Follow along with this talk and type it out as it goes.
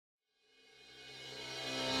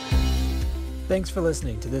Thanks for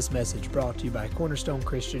listening to this message brought to you by Cornerstone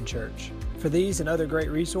Christian Church. For these and other great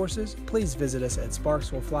resources, please visit us at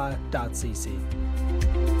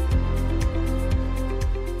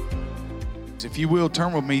sparkswillfly.cc. If you will,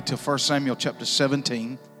 turn with me to 1 Samuel chapter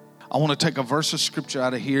 17. I want to take a verse of scripture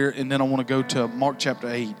out of here, and then I want to go to Mark chapter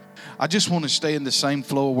 8. I just want to stay in the same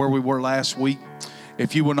flow of where we were last week.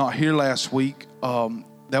 If you were not here last week, that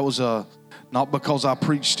was not because I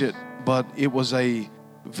preached it, but it was a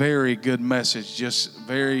very good message, just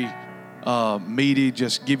very meaty,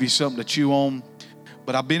 just give you something to chew on.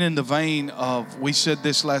 But I've been in the vein of, we said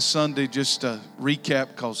this last Sunday, just to recap,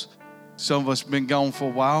 because some of us have been gone for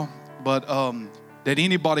a while, but that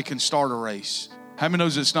anybody can start a race. How many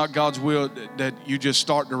knows it's not God's will that you just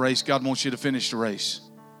start the race? God wants you to finish the race.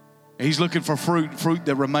 He's looking for fruit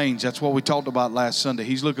that remains. That's what we talked about last Sunday.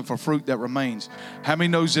 He's looking for fruit that remains. How many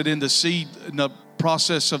knows that in the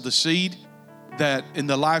process of the seed, that in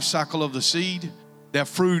the life cycle of the seed, that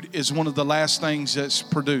fruit is one of the last things that's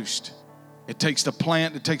produced. It takes the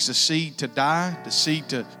plant, it takes the seed to die, the seed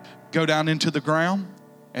to go down into the ground,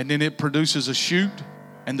 and then it produces a shoot,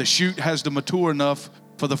 and the shoot has to mature enough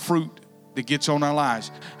for the fruit that gets on our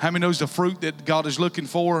lives. How many knows the fruit that God is looking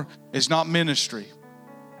for is not ministry?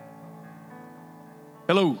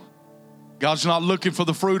 Hello. God's not looking for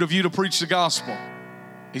the fruit of you to preach the gospel.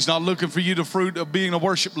 He's not looking for you the fruit of being a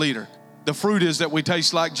worship leader. The fruit is that we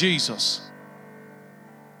taste like Jesus.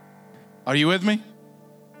 Are you with me?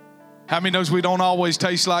 How many knows we don't always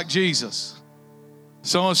taste like Jesus?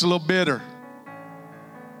 Some of us a little bitter.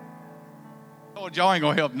 Oh, y'all ain't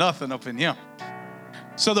gonna help nothing up in here.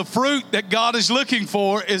 So the fruit that God is looking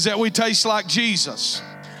for is that we taste like Jesus.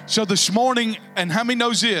 So this morning, and how many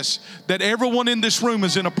knows this? That everyone in this room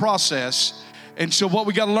is in a process. And so what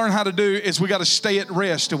we got to learn how to do is we got to stay at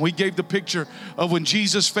rest. And we gave the picture of when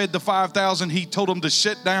Jesus fed the 5,000, he told them to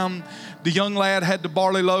sit down. The young lad had the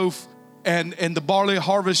barley loaf, and the barley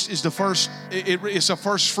harvest is the first, it's a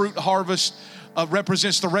first fruit harvest.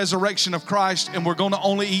 Represents the resurrection of Christ, and we're going to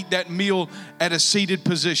only eat that meal at a seated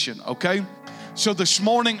position, okay? So this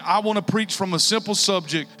morning, I want to preach from a simple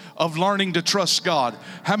subject of learning to trust God.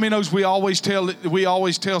 How many knows we always tell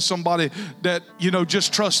somebody that,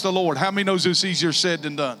 just trust the Lord? How many knows it's easier said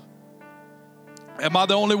than done? Am I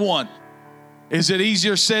the only one? Is it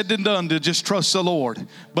easier said than done to just trust the Lord?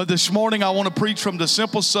 But this morning, I want to preach from the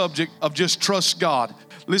simple subject of just trust God.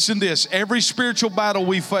 Listen to this. Every spiritual battle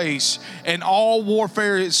we face and all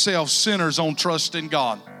warfare itself centers on trust in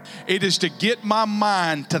God. It is to get my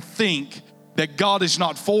mind to think that God is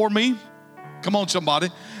not for me. Come on, somebody.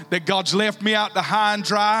 That God's left me out to high and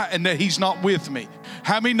dry and that he's not with me.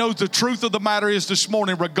 How many knows the truth of the matter is this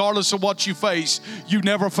morning, regardless of what you face, you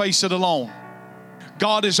never face it alone.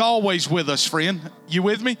 God is always with us, friend. You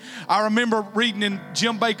with me? I remember reading in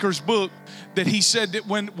Jim Bakker's book that he said that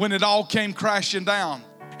when it all came crashing down,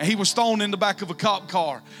 and he was thrown in the back of a cop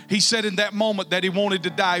car. He said in that moment that he wanted to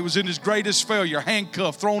die. He was in his greatest failure,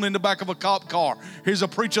 handcuffed, thrown in the back of a cop car. Here's a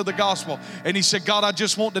preacher of the gospel. And he said, God, I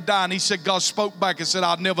just want to die. And he said, God spoke back and said,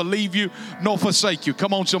 I'll never leave you nor forsake you.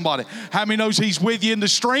 Come on, somebody. How many knows he's with you in the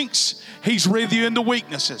strengths? He's with you in the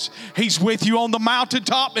weaknesses. He's with you on the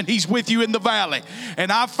mountaintop and he's with you in the valley.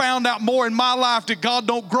 And I found out more in my life that God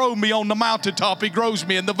don't grow me on the mountaintop. He grows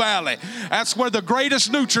me in the valley. That's where the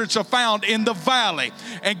greatest nutrients are found, in the valley.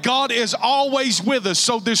 And God is always with us.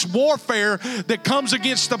 So this warfare that comes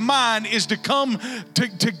against the mind is to come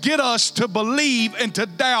to get us to believe and to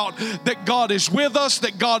doubt that God is with us,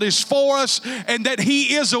 that God is for us, and that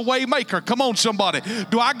he is a way maker. Come on, somebody.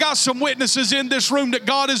 Do I got some witnesses in this room that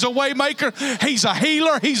God is a way maker? He's a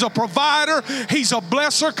healer. He's a provider. He's a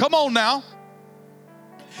blesser. Come on now.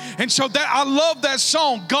 And so that I love that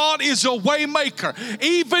song. God is a way maker.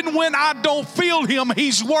 Even when I don't feel him,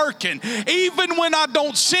 he's working. Even when I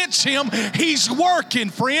don't sense him, he's working,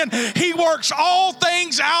 friend. He works all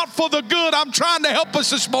things out for the good. I'm trying to help us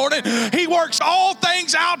this morning. He works all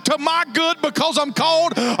things out to my good because I'm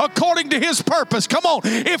called according to his purpose. Come on.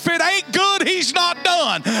 If it ain't good, he's not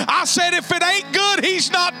done. I said if it ain't good,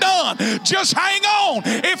 he's not done. Just hang on.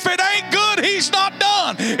 If it ain't good, he's not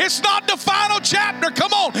done. It's not the final chapter.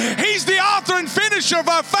 Come on. He's the author and finisher of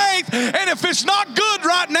our faith. And if it's not good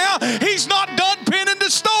right now, he's not done penning the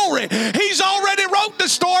story. He's already wrote the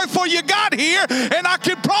story before you got here. And I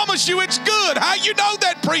can promise you it's good. How you know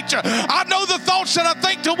that, preacher? I know the thoughts that I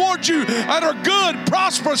think towards you that are good,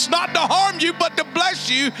 prosperous, not to harm you, but to bless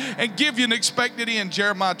you and give you an expected end.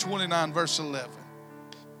 Jeremiah 29, verse 11.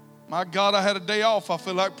 My God, I had a day off. I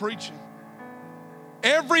feel like preaching.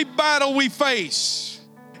 Every battle we face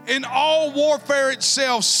in all warfare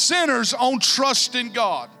itself centers on trust in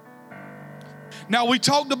God. Now, we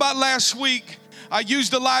talked about last week I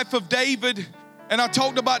used the life of David, and I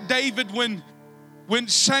talked about David when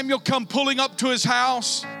Samuel come pulling up to his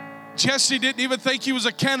house. Jesse didn't even think he was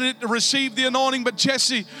a candidate to receive the anointing, but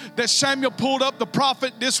Jesse, that Samuel pulled up, the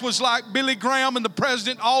prophet, this was like Billy Graham and the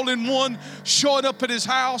president all in one, showed up at his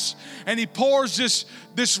house, and he pours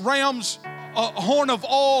this ram's horn of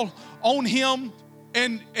oil on him,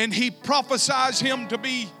 and he prophesies him to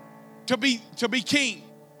be king.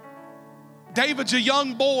 David's a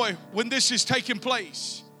young boy when this is taking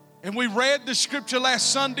place, and we read the scripture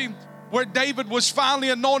last Sunday where David was finally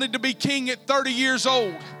anointed to be king at 30 years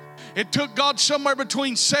old. It took God somewhere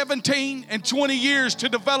between 17 and 20 years to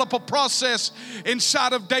develop a process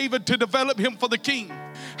inside of David to develop him for the king.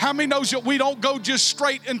 How many knows that we don't go just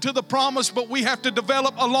straight into the promise, but we have to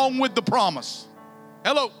develop along with the promise?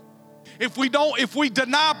 Hello. If we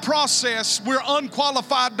deny process, we're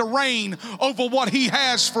unqualified to reign over what He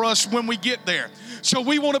has for us when we get there. So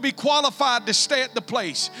we want to be qualified to stay at the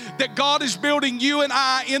place that God is building you and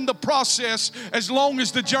I in the process as long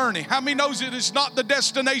as the journey. How many knows it is not the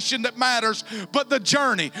destination that matters, but the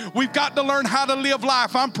journey? We've got to learn how to live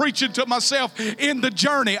life. I'm preaching to myself in the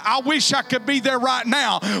journey. I wish I could be there right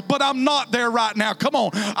now, but I'm not there right now. Come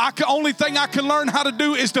on. Only thing I can learn how to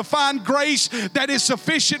do is to find grace that is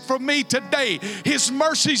sufficient for me today. His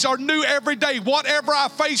mercies are new every day. Whatever I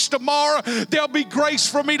face tomorrow, there'll be grace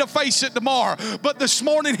for me to face it tomorrow. But this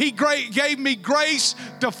morning, He gave me grace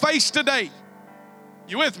to face today.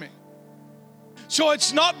 You with me? So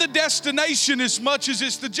it's not the destination as much as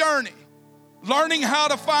it's the journey. Learning how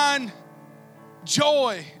to find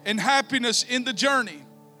joy and happiness in the journey.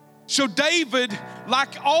 So David, like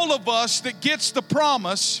all of us that gets the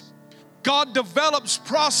promise, God develops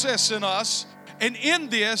process in us. And in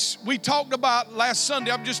this, we talked about last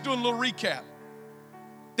Sunday, I'm just doing a little recap,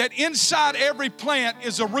 that inside every plant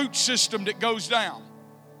is a root system that goes down.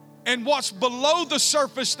 And what's below the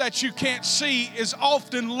surface that you can't see is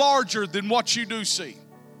often larger than what you do see.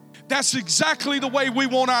 That's exactly the way we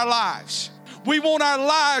want our lives. We want our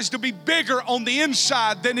lives to be bigger on the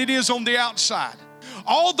inside than it is on the outside.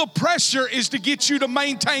 All the pressure is to get you to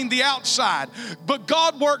maintain the outside, but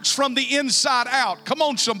God works from the inside out. Come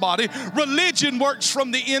on, somebody. Religion works from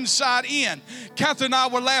the inside in. Catherine and I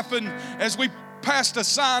were laughing as we passed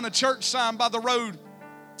a church sign by the road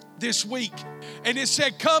this week, and it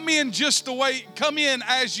said, come in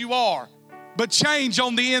as you are, but change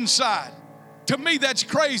on the inside. To me, that's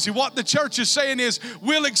crazy. What the church is saying is,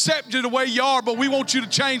 we'll accept you the way you are, but we want you to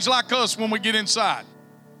change like us when we get inside.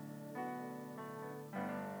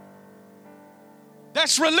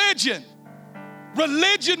 That's religion.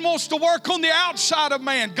 Religion wants to work on the outside of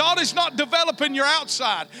man. God is not developing your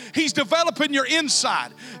outside. He's developing your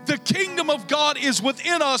inside. The kingdom of God is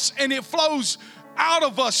within us, and it flows out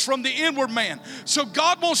of us from the inward man. So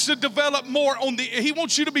God wants to develop more He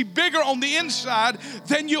wants you to be bigger on the inside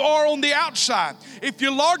than you are on the outside. If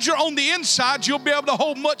you're larger on the inside, you'll be able to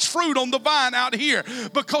hold much fruit on the vine out here,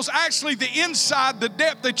 because actually the inside, the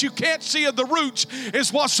depth that you can't see of the roots,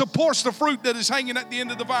 is what supports the fruit that is hanging at the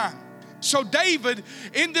end of the vine. So David,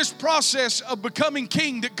 in this process of becoming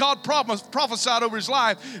king that God prophesied over his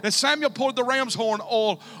life, that Samuel poured the ram's horn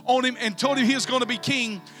oil on him and told him he was going to be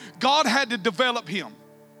king, God had to develop him.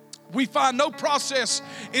 We find no process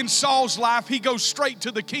in Saul's life. He goes straight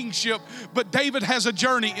to the kingship, but David has a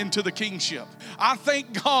journey into the kingship. I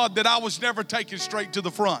thank God that I was never taken straight to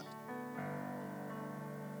the front.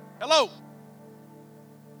 Hello.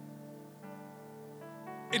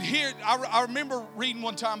 And here, I remember reading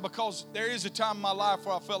one time, because there is a time in my life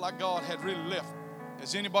where I felt like God had really left.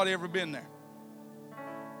 Has anybody ever been there?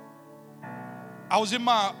 I was in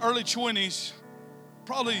my early 20s,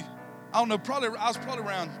 I was probably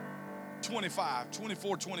around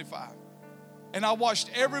 24, 25. And I watched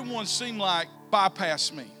everyone seem like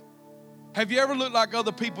bypass me. Have you ever looked like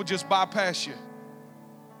other people just bypass you?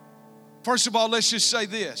 First of all, let's just say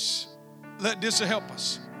this. This will help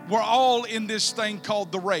us. We're all in this thing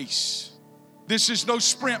called the race. This is no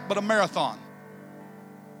sprint, but a marathon.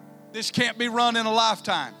 This can't be run in a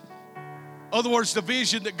lifetime. In other words, the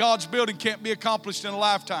vision that God's building can't be accomplished in a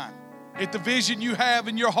lifetime. If the vision you have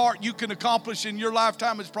in your heart you can accomplish in your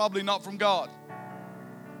lifetime, it's probably not from God.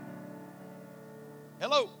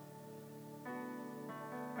 Hello.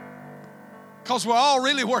 Because we're all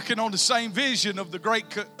really working on the same vision of the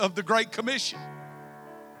Great Commission.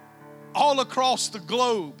 All across the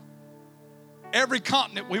globe, every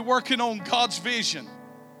continent, we're working on God's vision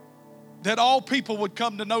that all people would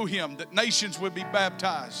come to know Him, that nations would be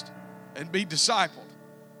baptized and be discipled.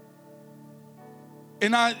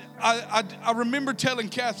 And I remember telling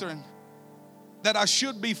Catherine that I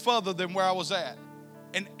should be further than where I was at.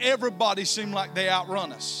 and everybody seemed like they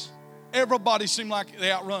outrun us. Everybody seemed like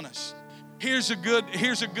they outrun us. Here's a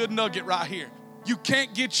good nugget right here. You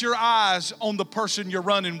can't get your eyes on the person you're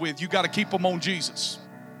running with. You got to keep them on Jesus.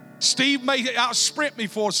 Steve may outsprint me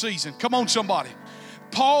for a season. Come on, somebody.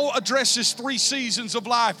 Paul addresses 3 seasons of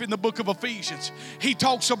life in the book of Ephesians. He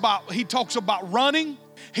talks about running,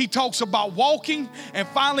 he talks about walking, and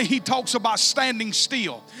finally he talks about standing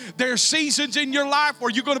still. There are seasons in your life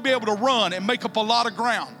where you're going to be able to run and make up a lot of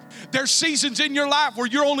ground. There's seasons in your life where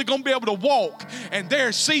you're only going to be able to walk. And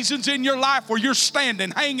there's seasons in your life where you're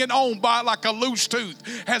standing, hanging on by like a loose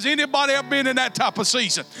tooth. Has anybody ever been in that type of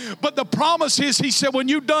season? But the promise is, he said, when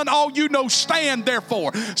you've done all you know, stand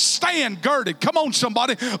therefore. Stand girded. Come on,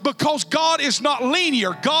 somebody. Because God is not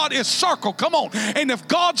linear. God is circle. Come on. And if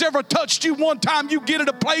God's ever touched you one time, you get in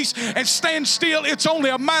a place and stand still. It's only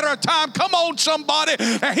a matter of time. Come on, somebody.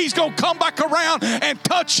 And he's going to come back around and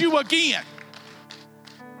touch you again.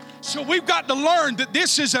 So we've got to learn that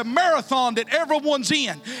this is a marathon that everyone's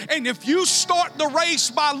in. And if you start the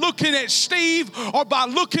race by looking at Steve or by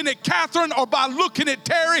looking at Catherine or by looking at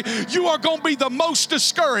Terry, you are going to be the most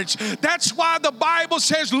discouraged. That's why the Bible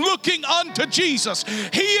says looking unto Jesus.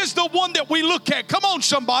 He is the one that we look at. Come on,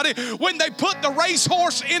 somebody. When they put the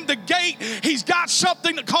racehorse in the gate, he's got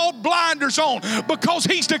something called blinders on, because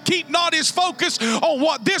he's to keep not his focus on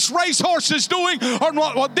what this racehorse is doing or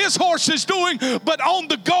what this horse is doing, but on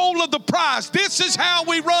the goal of the prize. This is how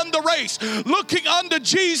we run the race, looking unto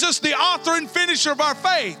Jesus, the author and finisher of our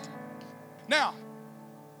faith. Now,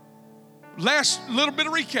 last little bit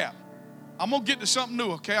of recap. I'm going to get to something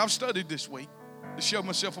new, okay? I've studied this week to show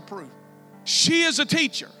myself approved. She is a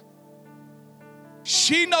teacher.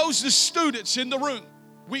 She knows the students in the room.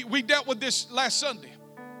 We dealt with this last Sunday.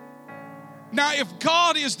 Now, if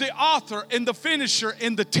God is the author and the finisher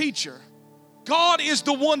and the teacher, God is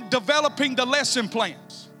the one developing the lesson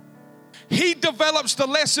plans. He develops the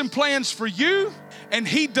lesson plans for you, and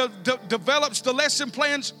he develops the lesson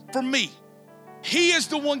plans for me. He is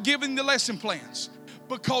the one giving the lesson plans,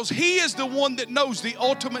 because he is the one that knows the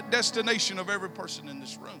ultimate destination of every person in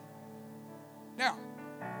this room. Now,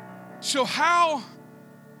 so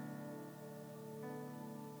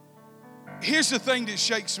here's the thing that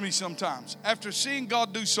shakes me sometimes. After seeing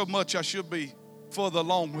God do so much, I should be further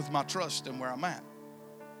along with my trust than where I'm at.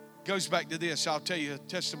 Goes back to this. I'll tell you a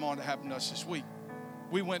testimony that happened to us this week.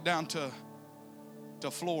 We went down to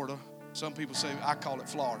Florida. Some people say, I call it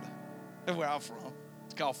Florida. That's where I'm from.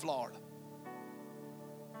 It's called Florida.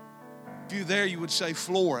 If you're there, you would say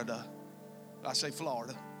Florida. I say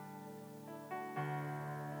Florida.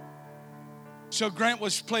 So Grant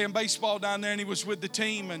was playing baseball down there, and he was with the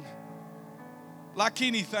team. And like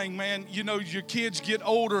anything, man, you know, your kids get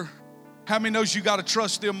older. How many knows you got to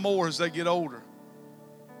trust them more as they get older?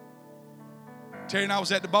 Terry and I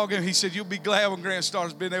was at the ball game. He said, you'll be glad when Grant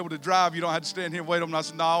starts being able to drive. You don't have to stand here and wait on him. I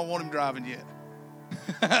said, no, I don't want him driving yet.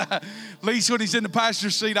 At least when he's in the passenger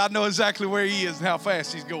seat, I know exactly where he is and how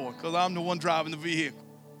fast he's going, because I'm the one driving the vehicle.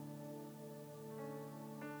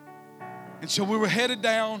 And so we were headed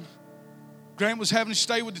down. Grant was having to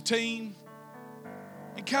stay with the team.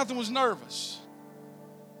 And Catherine was nervous.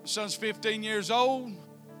 My son's 15 years old,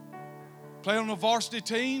 playing on a varsity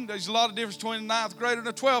team. There's a lot of difference between a 9th grader and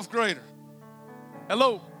a 12th grader.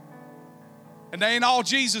 Hello. And they ain't all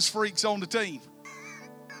Jesus freaks on the team.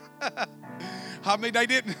 I mean, they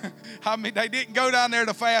didn't go down there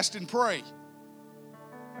to fast and pray.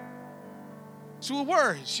 So we were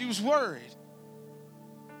worried. She was worried.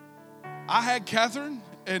 I had Catherine,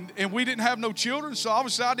 and we didn't have no children, so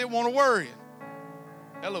obviously I didn't want to worry.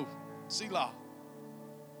 Hello. Selah.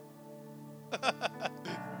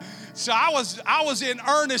 So I was in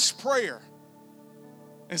earnest prayer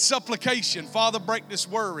and supplication. Father, break this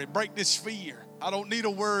worry, break this fear. I don't need a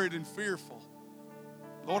worried and fearful.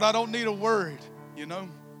 Lord, I don't need a worried, you know.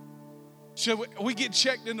 So we get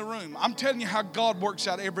checked in the room. I'm telling you how God works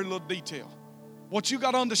out every little detail. What you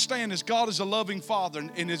got to understand is God is a loving Father,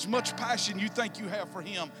 and as much passion you think you have for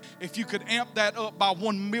Him, if you could amp that up by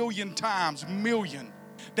 1,000,000 times,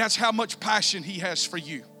 that's how much passion He has for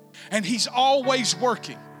you. And He's always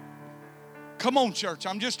working. Come on, church.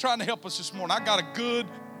 I'm just trying to help us this morning. I got a good,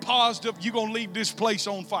 positive, you're going to leave this place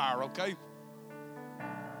on fire, okay?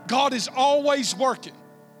 God is always working.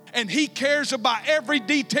 And He cares about every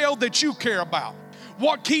detail that you care about.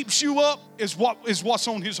 What keeps you up is what's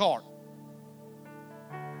on His heart.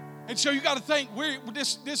 And so you got to think,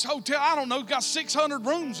 this hotel, I don't know, got 600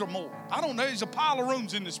 rooms or more. I don't know, there's a pile of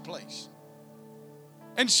rooms in this place.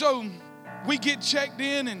 And so we get checked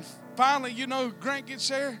in, and finally, you know, Grant gets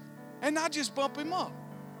there, and I just bump him up.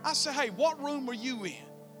 I say, hey, what room are you in?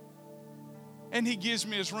 And he gives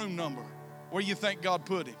me his room number. Where you think God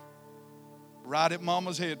put him? Right at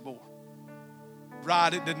Mama's headboard.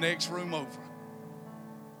 Right at the next room over.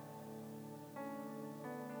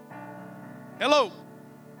 Hello.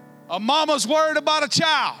 A mama's worried about a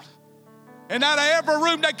child. And out of every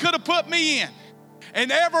room they could have put me in,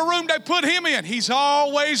 and every room they put him in, he's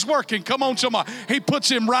always working. Come on, somebody. He puts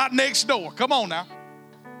him right next door. Come on now.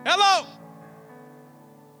 Hello.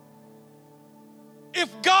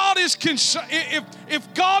 If God is concerned,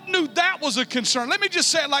 if God knew that was a concern, let me just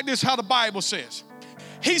say it like this, how the Bible says.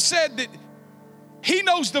 He said that he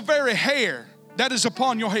knows the very hair that is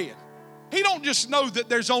upon your head. He don't just know that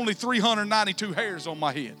there's only 392 hairs on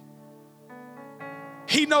my head.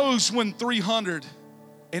 He knows when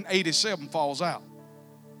 387 falls out.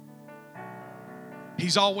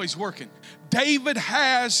 He's always working. David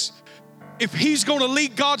has, if he's going to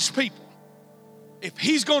lead God's people, if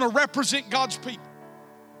he's going to represent God's people,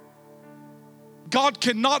 God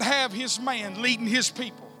cannot have his man leading his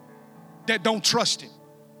people that don't trust him.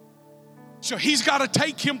 So he's got to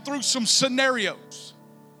take him through some scenarios.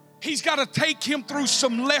 He's got to take him through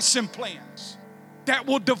some lesson plans that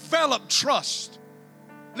will develop trust.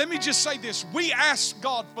 Let me just say this. We ask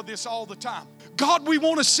God for this all the time. God, we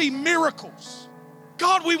want to see miracles.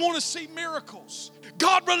 God, we want to see miracles.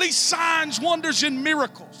 God, release signs, wonders, and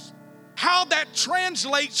miracles. How that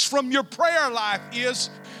translates from your prayer life is,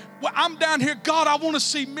 well, I'm down here, God, I want to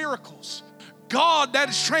see miracles. God, that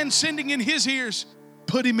is transcending in his ears,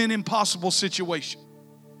 put him in impossible situation.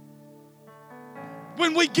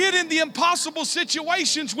 When we get in the impossible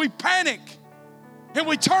situations, we panic and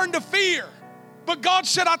we turn to fear. But God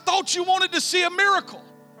said, I thought you wanted to see a miracle.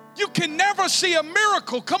 You can never see a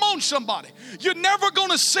miracle. Come on, somebody. You're never going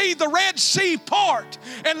to see the Red Sea part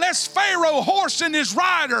unless Pharaoh, horse and his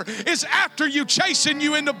rider, is after you, chasing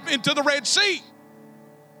you into the Red Sea.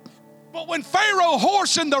 But when Pharaoh,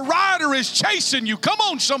 horse and the rider is chasing you, come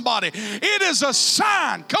on, somebody, it is a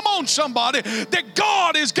sign, come on, somebody, that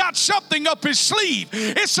God has got something up his sleeve.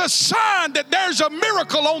 It's a sign that there's a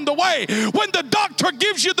miracle on the way. When the doctor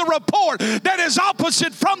gives you the report that is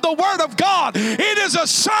opposite from the Word of God, it is a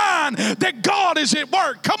sign that God is at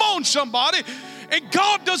work. Come on, somebody. And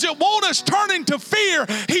God doesn't want us turning to fear.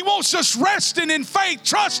 He wants us resting in faith,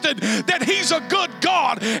 trusting that he's a good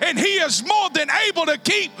God and he is more than able to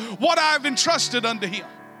keep what I've entrusted unto him.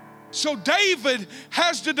 So David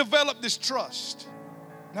has to develop this trust.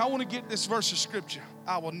 Now I want to get this verse of scripture.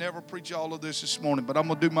 I will never preach all of this morning, but I'm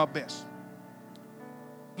going to do my best.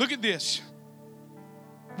 Look at this.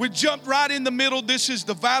 We jumped right in the middle. This is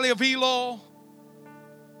the valley of Elah.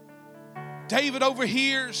 David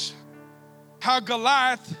overhears how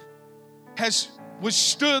Goliath has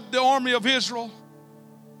withstood the army of Israel.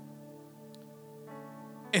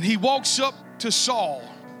 And he walks up to Saul.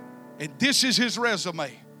 And this is his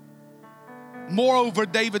resume. Moreover,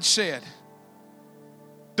 David said,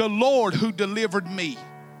 the Lord who delivered me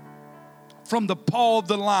from the paw of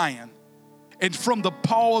the lion and from the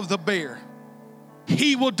paw of the bear,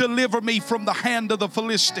 he will deliver me from the hand of the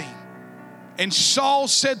Philistine. And Saul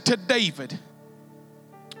said to David,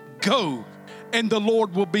 go, and the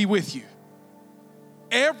Lord will be with you.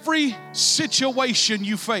 Every situation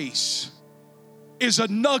you face is a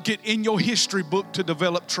nugget in your history book to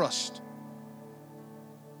develop trust.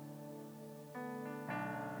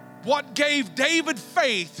 What gave David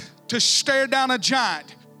faith to stare down a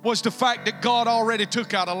giant was the fact that God already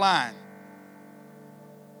took out a lion,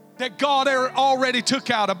 that God already took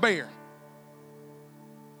out a bear.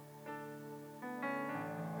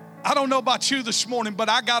 I don't know about you this morning, but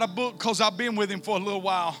I got a book, because I've been with him for a little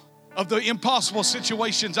while, of the impossible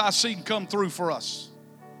situations I've seen come through for us.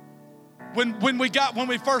 When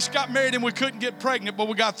we first got married and we couldn't get pregnant, but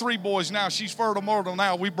we got 3 boys now. She's fertile mortal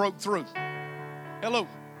now. We broke through. Hello.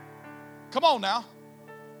 Come on now.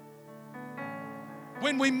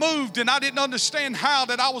 When we moved and I didn't understand how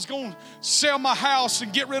that I was going to sell my house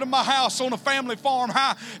and get rid of my house on a family farm,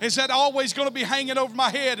 how is that always going to be hanging over my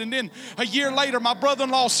head? And then a year later, my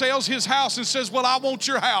brother-in-law sells his house and says, well, I want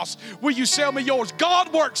your house. Will you sell me yours?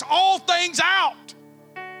 God works all things out.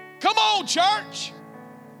 Come on, church.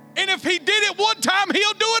 And if he did it one time,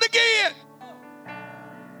 he'll do it again.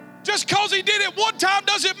 Just because he did it one time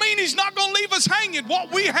doesn't mean he's not going to leave us hanging.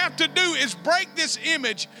 What we have to do is break this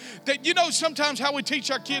image that, you know, sometimes how we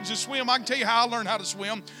teach our kids to swim. I can tell you how I learned how to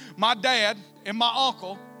swim. My dad and my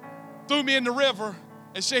uncle threw me in the river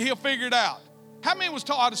and said he'll figure it out. How many was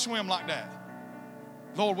taught how to swim like that?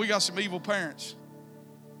 Lord, we got some evil parents.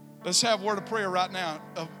 Let's have a word of prayer right now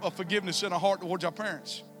of forgiveness in our heart towards our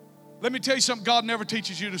parents. Let me tell you something. God never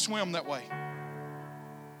teaches you to swim that way.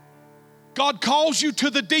 God calls you to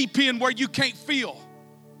the deep end where you can't feel.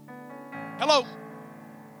 Hello.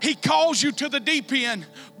 He calls you to the deep end,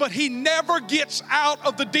 but He never gets out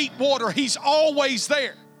of the deep water. He's always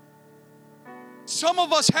there. Some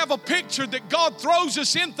of us have a picture that God throws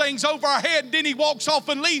us in things over our head and then He walks off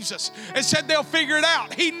and leaves us and said they'll figure it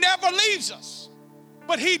out. He never leaves us.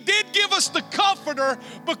 But He did give us the Comforter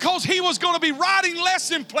because He was going to be writing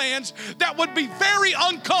lesson plans that would be very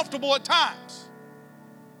uncomfortable at times.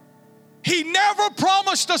 He never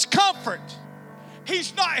promised us comfort.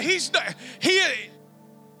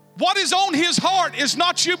 What is on His heart is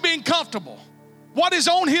not you being comfortable. What is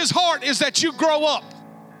on His heart is that you grow up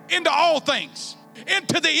into all things,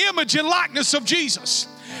 into the image and likeness of Jesus.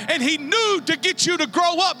 And He knew to get you to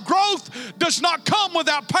grow up. Growth does not come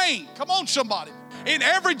without pain. Come on, somebody. In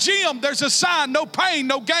every gym, there's a sign, no pain,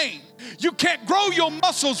 no gain. You can't grow your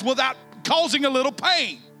muscles without causing a little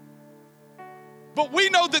pain. But we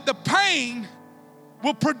know that the pain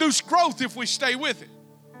will produce growth if we stay with it.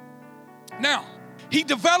 Now, He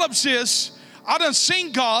develops this. I done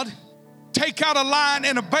seen God take out a lion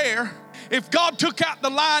and a bear. If God took out the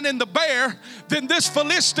lion and the bear, then this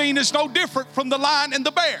Philistine is no different from the lion and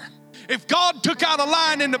the bear. If God took out a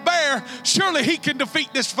lion and a bear, surely He can defeat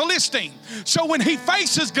this Philistine. So when he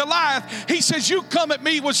faces Goliath, he says, you come at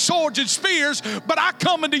me with swords and spears, but I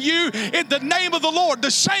come unto you in the name of the Lord.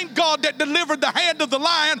 The same God that delivered the hand of the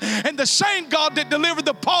lion and the same God that delivered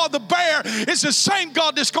the paw of the bear is the same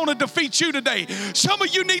God that's going to defeat you today. Some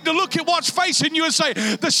of you need to look at what's facing you and say,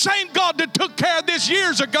 the same God that took care of this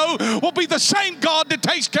years ago will be the same God that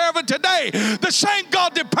takes care of it today. The same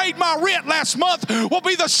God that paid my rent last month will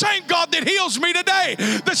be the same God that heals me today.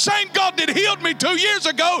 The same God that healed me 2 years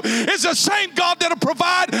ago is the same God that'll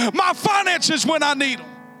provide my finances when I need them.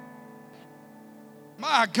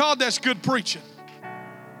 My God, that's good preaching.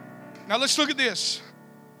 Now let's look at this.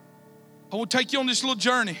 I will take you on this little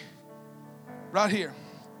journey right here.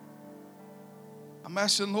 I'm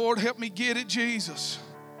asking, Lord, help me get it, Jesus.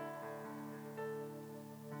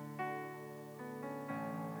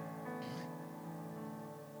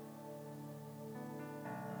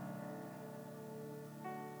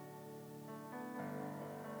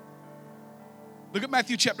 Look at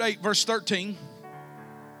Matthew chapter 8, verse 13.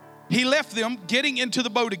 He left them, getting into the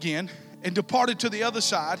boat again, and departed to the other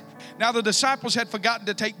side. Now the disciples had forgotten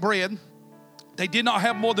to take bread. They did not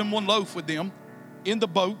have more than one loaf with them in the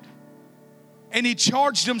boat. And He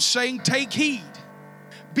charged them, saying, take heed.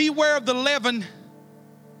 Beware of the leaven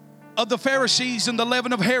of the Pharisees and the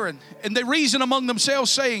leaven of Herod. And they reasoned among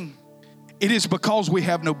themselves, saying, it is because we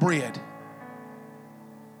have no bread.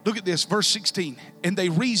 Look at this, verse 16. And they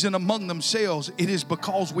reason among themselves, it is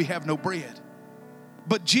because we have no bread.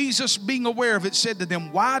 But Jesus, being aware of it, said to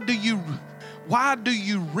them, why do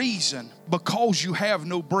you reason because you have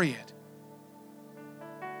no bread?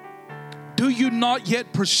 Do you not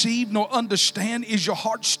yet perceive nor understand? Is your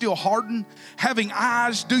heart still hardened? Having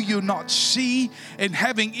eyes, do you not see? And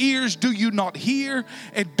having ears, do you not hear?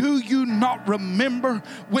 And do you not remember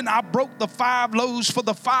when I broke the 5 loaves for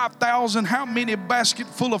the 5,000? How many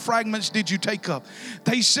basketful of fragments did you take up?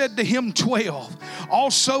 They said to Him, 12.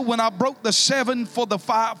 Also, when I broke the 7 for the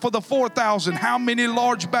 4,000, how many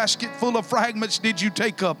large basketful of fragments did you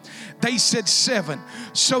take up? They said 7.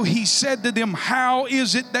 So He said to them, how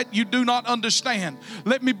is it that you do not understand?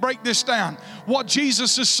 Let me break this down. What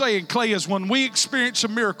Jesus is saying, Clay, is when we experience a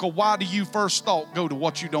miracle, why do you first thought go to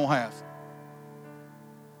what you don't have?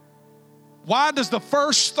 Why does the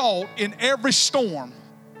first thought in every storm,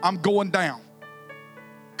 I'm going down?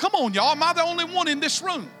 Come on, y'all. Am I the only one in this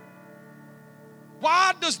room?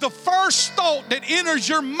 Why does the first thought that enters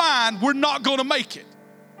your mind, we're not going to make it?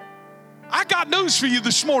 I got news for you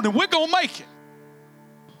this morning. We're going to make it.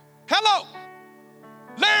 Hello.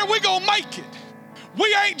 Larry, we're going to make it.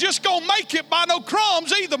 We ain't just going to make it by no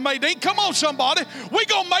crumbs either, Maydeen. Come on, somebody. We're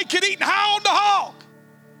going to make it eating high on the hog.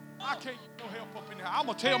 I can't get no help up in here. I'm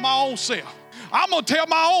going to tell my own self. I'm going to tell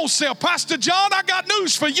my own self, Pastor John, I got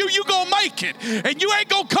news for you. You're going to make it. And you ain't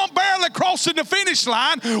going to come barely crossing the finish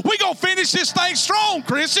line. We're going to finish this thing strong,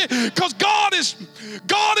 Chrissy, because God is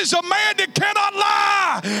a man that cannot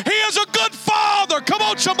lie. He is a good Father. Come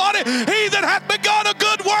on, somebody. He that hath begun a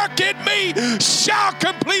good work in me shall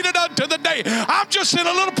complete it unto the day. I'm just in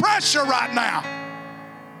a little pressure right now.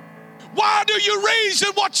 Why do you reason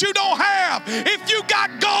what you don't have? If you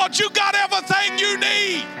got God, you got everything you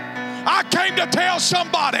need. I came to tell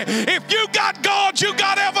somebody, if you got God, you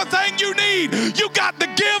got everything you need. You got the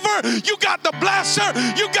giver, you got the blesser,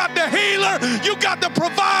 you got the healer, you got the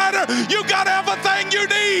provider, you got everything you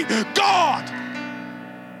need. God.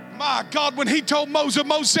 My God, when he told Moses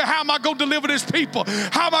said, how am I going to deliver this people?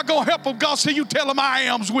 How am I going to help them? God said, you tell them I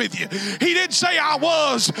am's with you. He didn't say I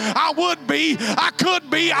was, I would be, I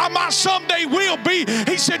could be, I might someday will be.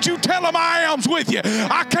 He said, you tell them I am's with you.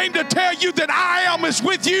 I came to tell you that I am is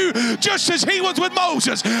with you just as he was with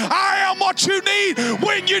Moses. I am what you need,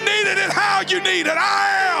 when you need it, and how you need it.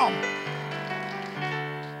 I am.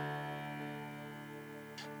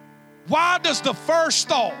 Why does the first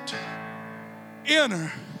thought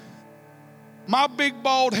enter my big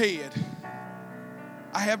bald head?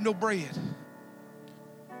 I have no bread.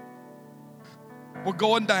 We're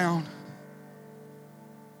going down.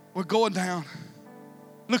 We're going down.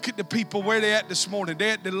 Look at the people where they're at this morning.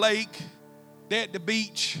 They're at the lake. They're at the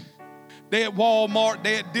beach. They're at Walmart.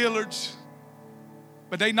 They're at Dillard's.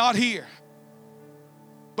 But they're not here.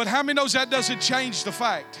 But how many knows that doesn't change the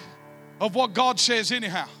fact of what God says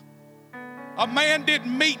anyhow? A man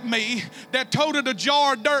didn't meet me that toted a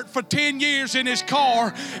jar of dirt for 10 years in his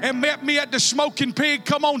car and met me at the Smoking Pig,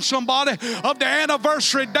 come on somebody, of the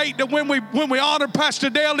anniversary date that when we honored Pastor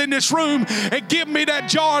Dale in this room and give me that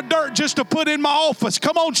jar of dirt just to put in my office.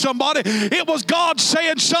 Come on somebody. It was God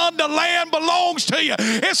saying, son, the land belongs to you.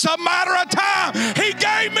 It's a matter of time. He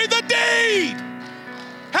gave me the deed.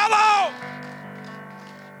 Hello.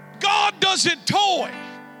 God doesn't toy.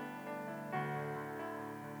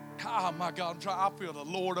 Oh my God, I feel the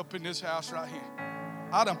Lord up in this house right here.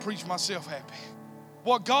 I done preached myself happy.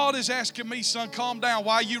 What God is asking me, son, calm down.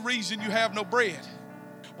 Why you reason you have no bread?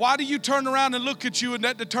 Why do you turn around and look at you and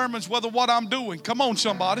that determines whether what I'm doing? Come on,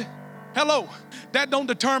 somebody. Hello. That don't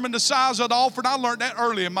determine the size of the offering. I learned that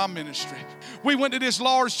early in my ministry. We went to this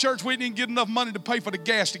large church. We didn't get enough money to pay for the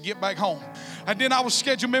gas to get back home. And then I was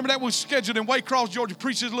scheduled, remember that was scheduled in Waycross, Georgia,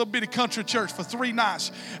 preached this little bitty country church for 3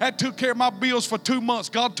 nights. That took care of my bills for 2 months.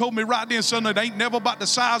 God told me right then, son, it ain't never about the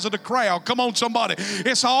size of the crowd. Come on, somebody.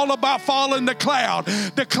 It's all about following the cloud.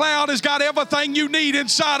 The cloud has got everything you need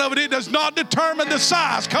inside of it. It does not determine the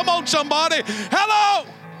size. Come on, somebody. Hello.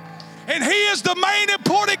 And he is the main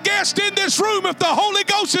important guest in this room. If the Holy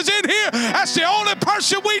Ghost is in here, that's the only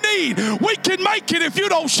person we need. We can make it if you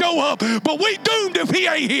don't show up, but we doomed if he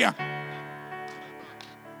ain't here.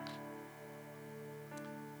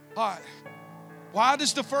 All right. Why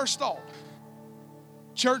does the first thought?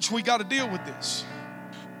 Church, we got to deal with this.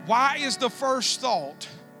 Why is the first thought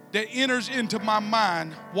that enters into my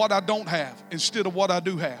mind what I don't have instead of what I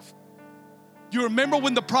do have? You remember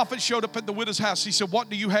when the prophet showed up at the widow's house, he said, what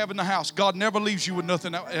do you have in the house? God never leaves you with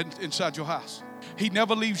nothing inside your house. He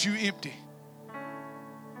never leaves you empty.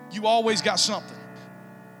 You always got something.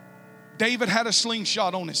 David had a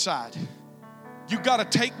slingshot on his side. You got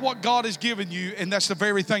to take what God has given you, and that's the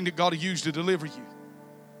very thing that God will use to deliver you.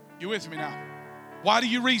 You with me now? Why do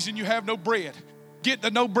you reason you have no bread? Get the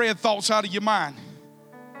no bread thoughts out of your mind.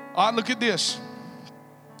 All right, look at this.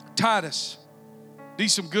 Titus.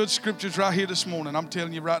 These some good scriptures right here this morning. I'm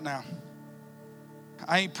telling you right now.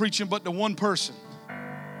 I ain't preaching but to one person.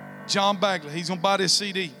 John Bagley. He's going to buy this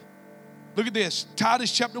CD. Look at this.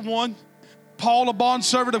 Titus chapter 1. Paul, a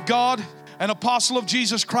bondservant of God, an apostle of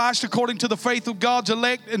Jesus Christ, according to the faith of God's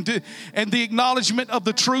elect and the acknowledgement of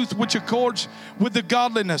the truth which accords with the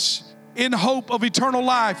godliness, in hope of eternal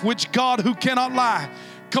life, which God who cannot lie.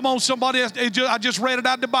 Come on, somebody. I just read it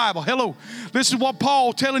out of the Bible. Hello. This is what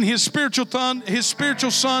Paul telling his spiritual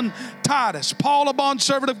son, Titus. Paul, a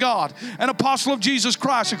bondservant of God, an apostle of Jesus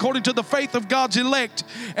Christ, according to the faith of God's elect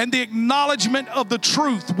and the acknowledgement of the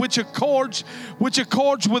truth which accords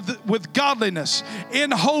with godliness, in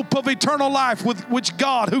hope of eternal life, with which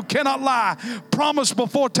God, who cannot lie, promised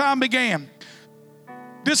before time began.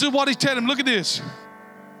 This is what he's telling him. Look at this.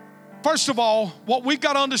 First of all, what we've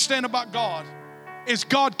got to understand about God is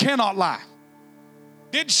God cannot lie.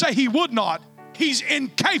 Didn't say he would not. He's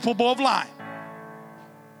incapable of lying.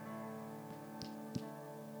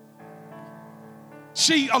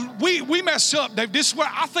 See, we mess up, Dave. This is where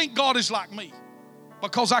I think God is like me,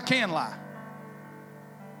 because I can lie.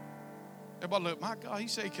 Everybody look, my God, he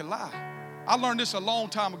said he can lie. I learned this a long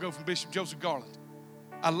time ago from Bishop Joseph Garland.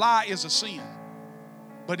 A lie is a sin,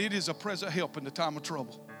 but it is a present help in the time of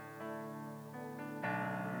trouble.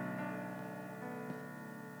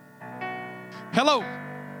 Hello.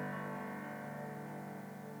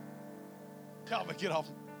 Y'all better get off.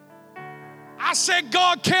 I said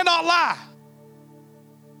God cannot lie.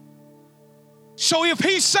 So if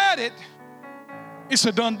he said it, it's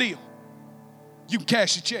a done deal. You can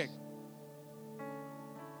cash the check.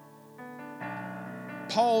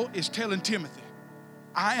 Paul is telling Timothy,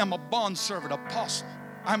 I am a bondservant, apostle.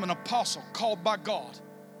 I'm an apostle called by God.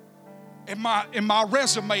 And my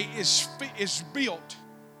resume is built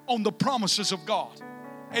on the promises of God.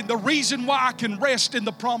 And the reason why I can rest in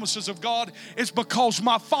the promises of God is because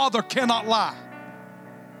my Father cannot lie.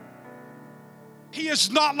 He is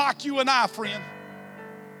not like you and I, friend.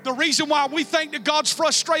 The reason why we think that God's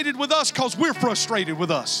frustrated with us, because we're frustrated with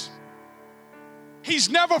us. He's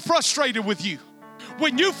never frustrated with you.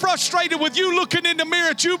 When you're frustrated with you looking in the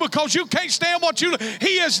mirror at you because you can't stand what you look,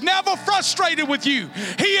 He is never frustrated with you.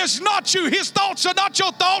 He is not you. His thoughts are not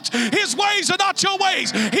your thoughts. His ways are not your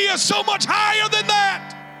ways. He is so much higher than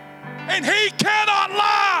that. And He cannot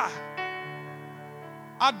lie.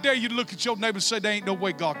 I dare you to look at your neighbor and say, there ain't no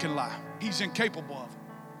way God can lie. He's incapable of it.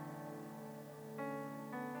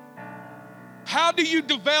 How do you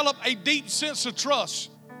develop a deep sense of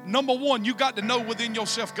trust? Number one, you got to know within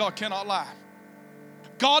yourself God cannot lie.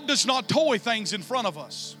 God does not toy things in front of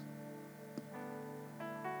us.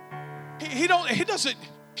 He doesn't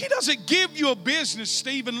give you a business,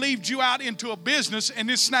 Steve, and leave you out into a business and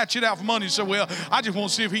then snatch it out for money and say, well, I just want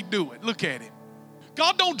to see if He'd do it. Look at it.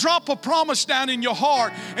 God don't drop a promise down in your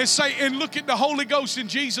heart and say, and look at the Holy Ghost and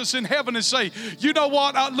Jesus in heaven and say, you know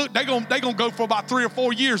what? Look, they're gonna go for about 3 or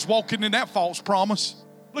 4 years walking in that false promise.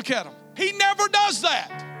 Look at them. He never does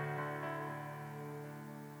that.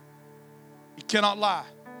 He cannot lie.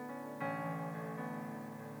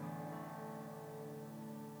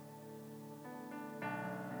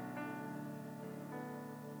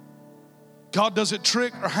 God doesn't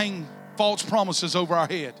trick or hang false promises over our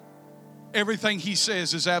head. Everything He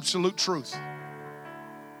says is absolute truth.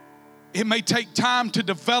 It may take time to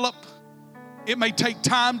develop. It may take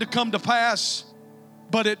time to come to pass,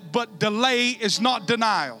 but delay is not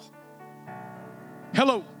denial.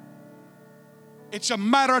 Hello. It's a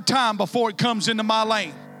matter of time before it comes into my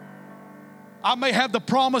lane. I may have the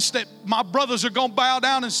promise that my brothers are going to bow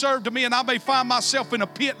down and serve to me, and I may find myself in a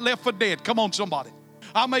pit left for dead. Come on, somebody.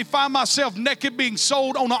 I may find myself naked being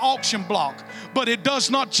sold on an auction block, but it does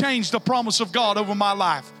not change the promise of God over my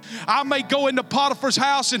life. I may go into Potiphar's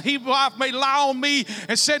house and his wife may lie on me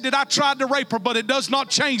and said that I tried to rape her, but it does not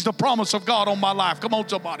change the promise of God on my life. Come on,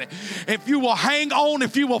 somebody. If you will hang on,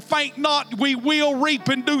 if you will faint not, we will reap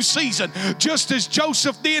in due season. Just as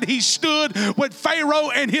Joseph did, he stood when Pharaoh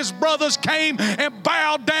and his brothers came and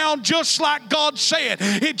bowed down just like God said.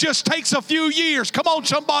 It just takes a few years. Come on,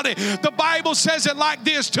 somebody. The Bible says it like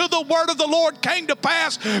this: till the word of the Lord came to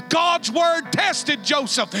pass, God's word tested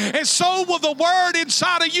Joseph. And so will the word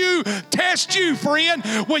inside of you test you, friend.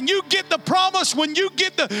 When you get the promise, when you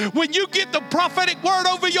get the prophetic word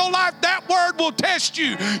over your life, that word will test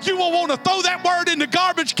you. You will want to throw that word in the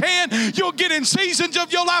garbage can. You'll get in seasons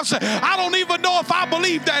of your life say, I don't even know if I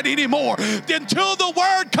believe that anymore. Until the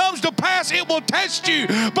word comes to pass, it will test you.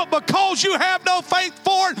 But because you have no faith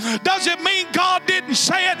for it, doesn't mean God didn't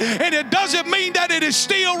say it, and it doesn't mean that it is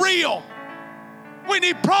still real. When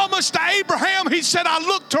He promised to Abraham, He said, I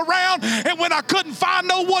looked around, and when I couldn't find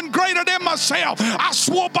no one greater than myself, I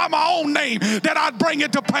swore by my own name that I'd bring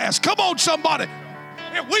it to pass. Come on, somebody.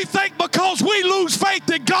 If we think because we lose faith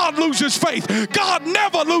that God loses faith, God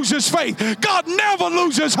never loses faith. God never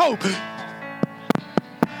loses hope.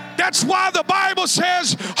 That's why the Bible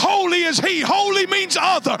says, holy is He. Holy means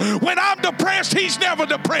other. When I'm depressed, He's never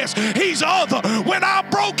depressed. He's other. When I'm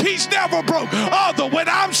broke, He's never broke. Other. When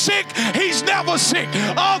I'm sick, He's never sick.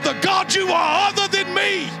 Other. God, you are other than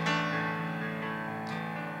me.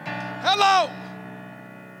 Hello.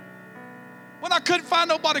 When I couldn't find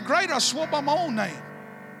nobody greater, I swore by my own name.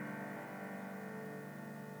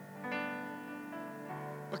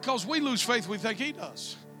 Because we lose faith, we think He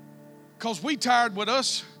does. Because we tired with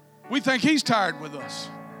us, we think He's tired with us.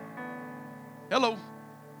 Hello.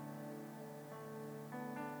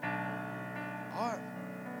 All right.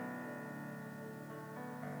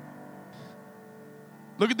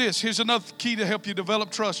 Look at this. Here's another key to help you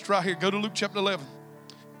develop trust right here. Go to Luke chapter 11.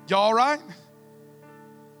 Y'all all right?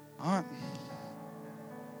 All right.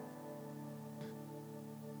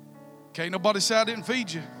 Can't nobody say I didn't feed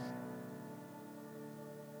you.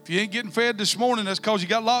 If you ain't getting fed this morning, that's because you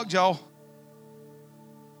got lockjaw.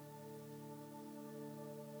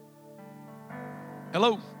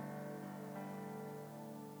 Hello?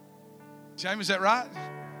 Jamie, is that right?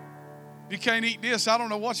 If you can't eat this, I don't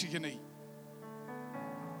know what you can eat.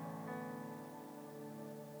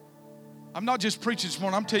 I'm not just preaching this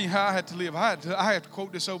morning. I'm telling you how I had to live. I had to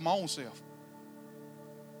quote this over my own self.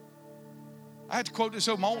 I had to quote this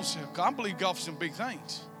over my own self because I believe God for some big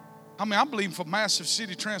things. I mean, I'm believing for massive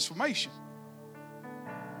city transformation.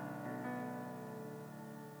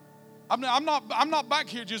 I'm not back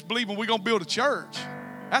here just believing we're going to build a church.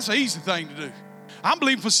 That's an easy thing to do. I'm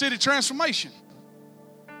believing for city transformation.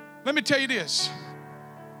 Let me tell you this.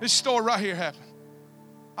 This story right here happened.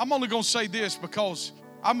 I'm only going to say this because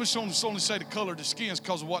I'm just only say the color of the skin is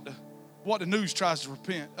because of what the news tries to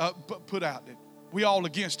put out there. We all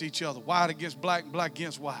against each other, white against black, and black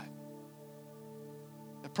against white.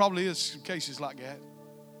 There probably is some cases like that.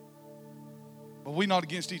 But we're not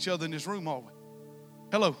against each other in this room, are we?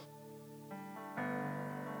 Hello.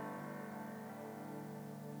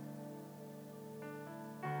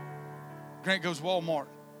 Grant goes to Walmart.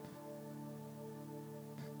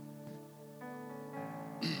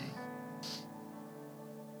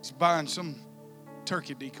 He's buying some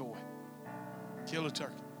turkey decoy. Kill a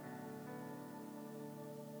turkey.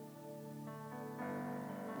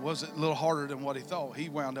 Was it a little harder than what he thought? He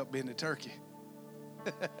wound up being the turkey.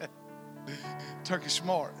 Turkey's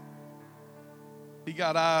smart. He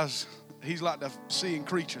got eyes. He's like the seeing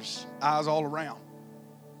creatures, eyes all around.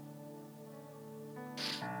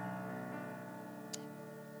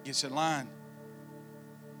 Gets in line.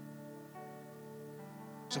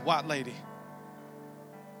 It's a white lady.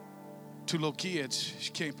 2 little kids. She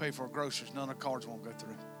can't pay for her groceries. None of the cards won't go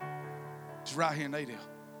through. She's right here in Adel.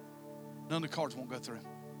 None of the cards won't go through.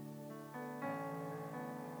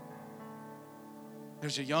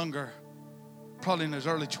 There's a younger, probably in his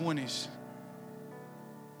early 20s,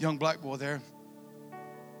 young black boy there.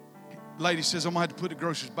 Lady says, I'm going to have to put the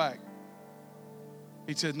groceries back.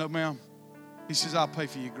 He said, no, ma'am. He says, I'll pay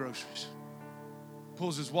for your groceries.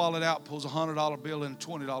 Pulls his wallet out, pulls a $100 bill and a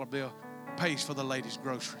 $20 bill, pays for the lady's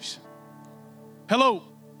groceries. Hello.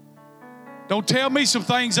 Don't tell me some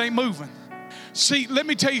things ain't moving. See, let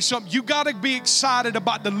me tell you something. You got to be excited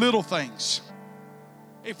about the little things.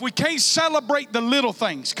 If we can't celebrate the little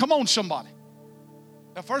things, come on, somebody.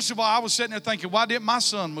 Now, first of all, I was sitting there thinking, why didn't my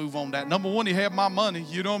son move on that? Number one, he had my money,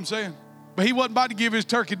 you know what I'm saying? But he wasn't about to give his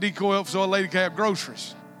turkey decoy up so a lady could have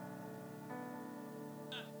groceries.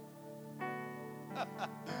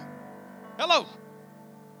 Hello.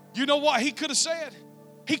 You know what he could have said?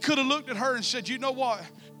 He could have looked at her and said, you know what?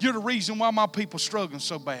 You're the reason why my people struggling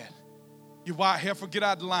so bad. You white heifer, get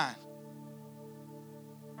out of the line.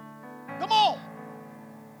 Come on.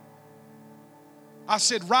 I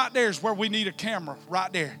said, right there is where we need a camera,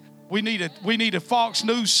 right there. We need a Fox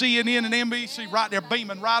News, CNN, and NBC right there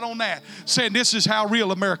beaming right on that, saying this is how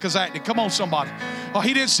real America's acting. Come on, somebody. Oh,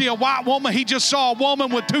 he didn't see a white woman. He just saw a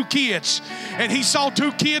woman with 2 kids. And he saw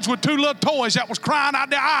 2 kids with 2 little toys that was crying out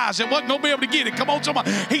their eyes and wasn't going to be able to get it. Come on, somebody.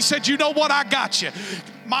 He said, you know what? I got you.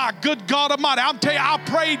 My good God Almighty, I'm telling you, I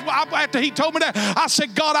prayed after he told me that. I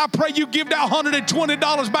said, God, I pray you give that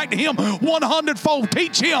 $120 back to him 100-fold.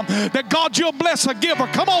 Teach him that God, you'll bless a giver.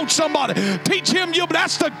 Come on, somebody. Teach him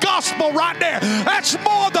that's the gospel right there. That's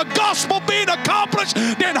more the gospel being accomplished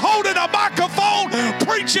than holding a microphone,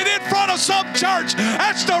 preaching in front of some church.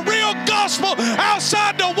 That's the real gospel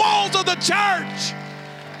outside the walls of the church.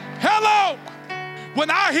 Hello. When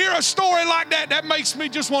I hear a story like that, that makes me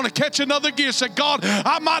just want to catch another gear. Say, God,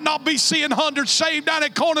 I might not be seeing hundreds saved down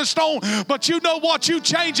at Cornerstone, but you know what? You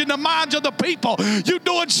changing the minds of the people. You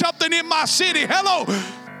doing something in my city. Hello. Come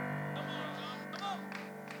on.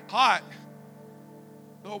 All right.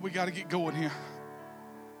 Oh, we got to get going here.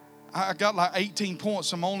 I got like 18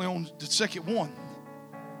 points. I'm only on the second one.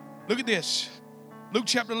 Look at this. Luke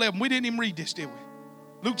chapter 11. We didn't even read this, did we?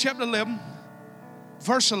 Luke chapter 11,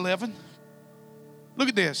 verse 11. Look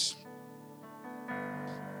at this.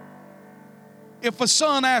 If a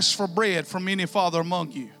son asks for bread from any father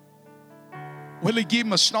among you, will he give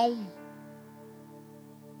him a stone?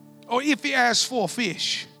 Or if he asks for a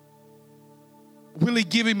fish, will he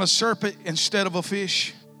give him a serpent instead of a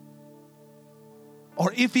fish?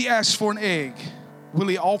 Or if he asks for an egg, will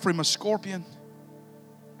he offer him a scorpion?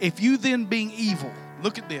 If you then, being evil,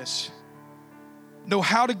 look at this, know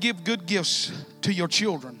how to give good gifts to your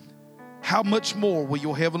children, how much more will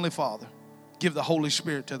your heavenly Father give the Holy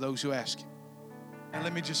Spirit to those who ask him? And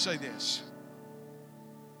let me just say this.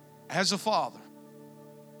 As a father,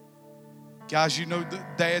 guys, you know the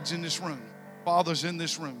dads in this room, fathers in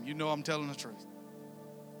this room, you know I'm telling the truth.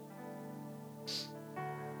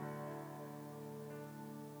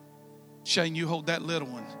 Shane, you hold that little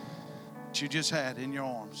one that you just had in your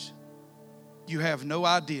arms. You have no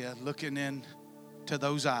idea, looking into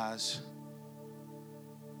those eyes,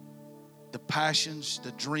 the passions,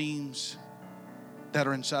 the dreams that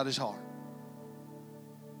are inside his heart.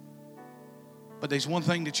 But there's one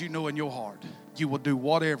thing that you know in your heart. You will do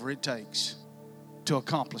whatever it takes to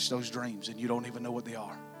accomplish those dreams, and you don't even know what they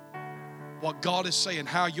are. What God is saying,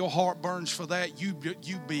 how your heart burns for that, you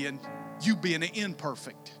being an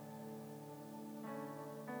imperfect.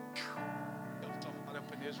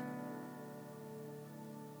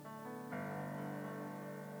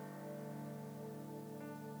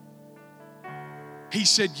 He He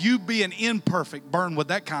said, you being imperfect, burn with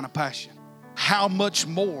that kind of passion. How much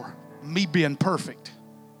more me being perfect?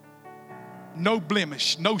 No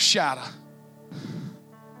blemish, no shadow.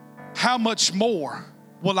 How much more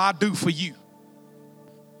will I do for you?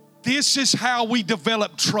 This is how we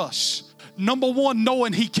develop trust. Number one,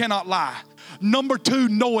 knowing He cannot lie. Number two,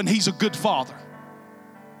 knowing He's a good Father.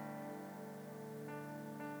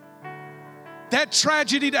 That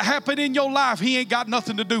tragedy that happened in your life, He ain't got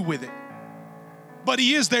nothing to do with it. But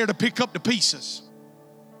He is there to pick up the pieces.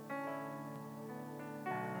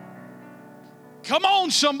 Come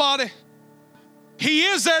on, somebody. He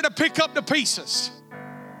is there to pick up the pieces.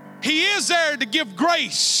 He is there to give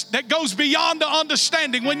grace that goes beyond the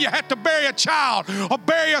understanding when you have to bury a child or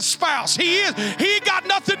bury a spouse. He ain't got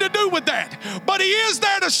nothing to do with that. But He is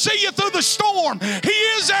there to see you through the storm. He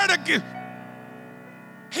is there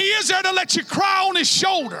to let you cry on His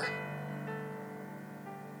shoulder.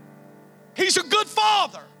 He's a good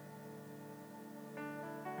Father.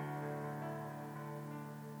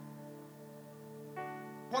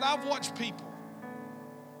 What I've watched people,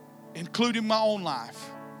 including my own life,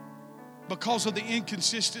 because of the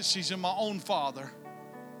inconsistencies in my own father,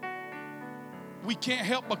 we can't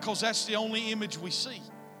help because that's the only image we see.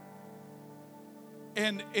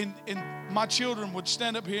 And my children would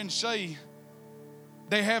stand up here and say,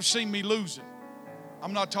 they have seen me lose it.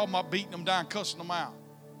 I'm not talking about beating them down, cussing them out.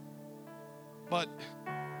 But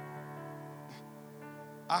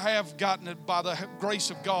I have gotten it by the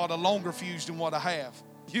grace of God a longer fuse than what I have.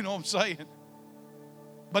 You know what I'm saying?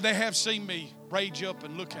 But they have seen me rage up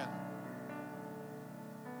and look at them.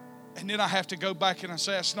 And then I have to go back and I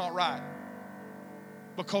say, that's not right.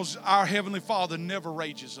 Because our Heavenly Father never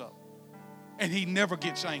rages up. And He never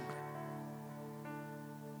gets angry.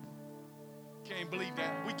 Can't believe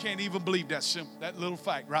that. We can't even believe that simple, that little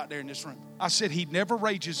fact right there in this room. I said He never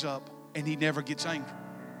rages up and He never gets angry.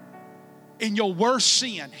 In your worst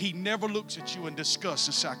sin, He never looks at you in disgust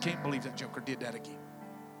and says, I can't believe that joker did that again.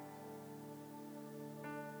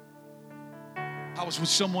 I was with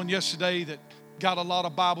someone yesterday that got a lot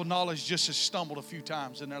of Bible knowledge, just has stumbled a few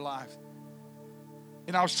times in their life.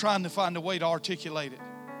 And I was trying to find a way to articulate it.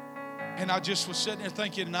 And I just was sitting there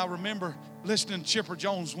thinking, and I remember listening to Chipper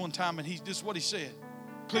Jones one time, and this is what he said.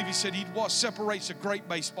 Clevie said, what separates a great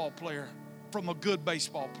baseball player from a good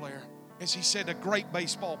baseball player is he said a great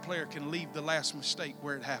baseball player can leave the last mistake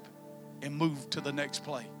where it happened and move to the next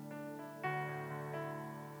play.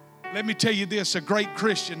 Let me tell you this, a great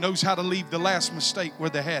Christian knows how to leave the last mistake where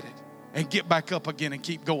they had it and get back up again and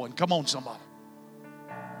keep going. Come on, somebody.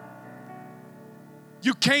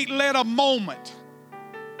 You can't let a moment.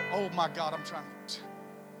 Oh my God, I'm trying to.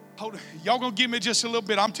 Hold on. Y'all gonna give me just a little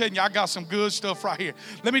bit. I'm telling you, I got some good stuff right here.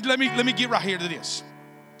 Let me get right here to this.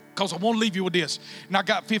 Because I want to leave you with this. And I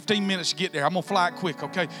got 15 minutes to get there. I'm gonna fly it quick,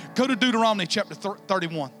 okay? Go to Deuteronomy chapter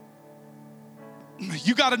 31.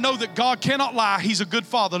 You got to know that God cannot lie. He's a good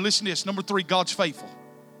Father. Listen to this. Number 3, God's faithful.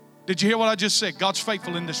 Did you hear what I just said? God's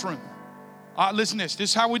faithful in this room. All right, listen to this.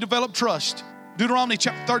 This is how we develop trust. Deuteronomy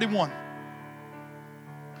chapter 31.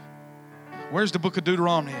 Where's the book of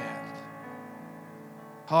Deuteronomy at?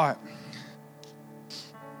 All right.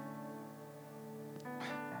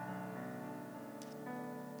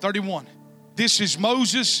 This is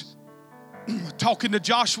Moses talking to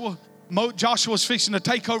Joshua. Joshua's fixing to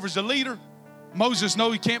take over as the leader. Moses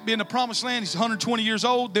knows he can't be in the promised land. He's 120 years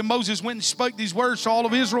old. Then Moses went and spoke these words to all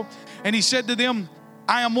of Israel. And he said to them,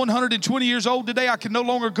 I am 120 years old today. I can no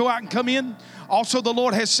longer go out and come in. Also the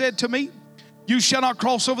Lord has said to me, you shall not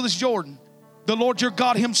cross over this Jordan. The Lord your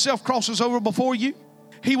God Himself crosses over before you.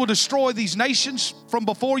 He will destroy these nations from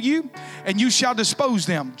before you, and you shall dispose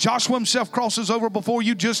them. Joshua himself crosses over before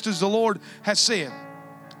you, just as the Lord has said.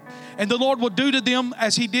 And the Lord will do to them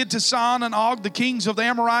as He did to Sihon and Og, the kings of the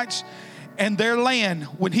Amorites, and their land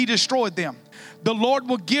when He destroyed them. The Lord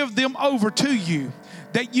will give them over to you,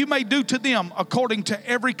 that you may do to them according to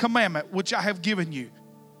every commandment which I have given you.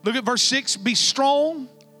 Look at verse 6. Be strong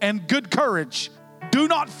and good courage. Do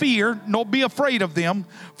not fear, nor be afraid of them,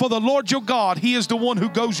 for the Lord your God, He is the one who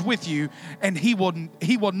goes with you, and He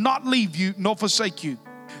will not leave you nor forsake you.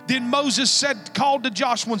 Then Moses called to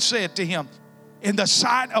Joshua and said to him, in the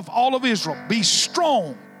sight of all of Israel, be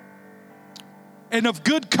strong and of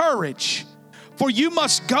good courage, for you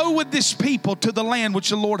must go with this people to the land which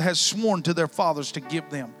the Lord has sworn to their fathers to give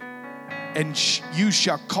them, and you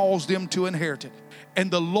shall cause them to inherit it. And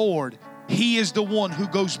the Lord, He is the one who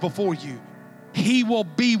goes before you. He will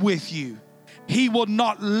be with you. He will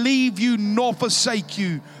not leave you nor forsake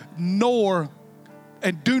you,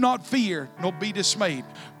 and do not fear nor be dismayed.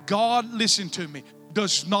 God, listen to me,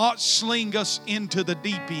 does not sling us into the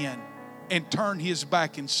deep end and turn his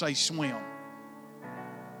back and say, swim.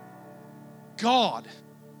 God,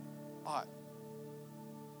 all right,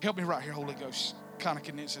 help me right here, Holy Ghost, kind of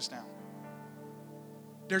condense this down.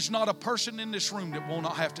 There's not a person in this room that will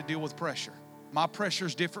not have to deal with pressure. My pressure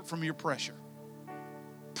is different from your pressure.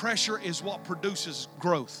 Pressure is what produces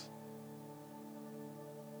growth.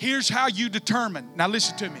 Here's how you determine. Now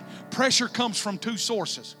listen to me. Pressure comes from two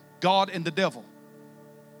sources, God and the devil.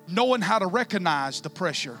 Knowing how to recognize the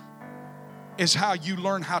pressure is how you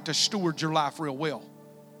learn how to steward your life real well.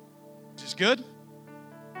 Is this good?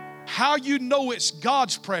 How you know it's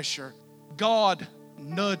God's pressure, God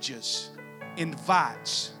nudges,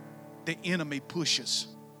 invites, the enemy pushes.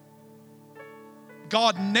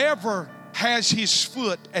 God never has his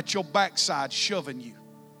foot at your backside shoving you.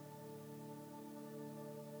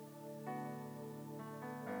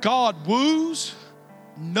 God woos,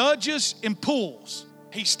 nudges, and pulls.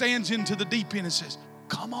 He stands into the deep end and says,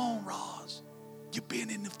 come on, Roz. You've been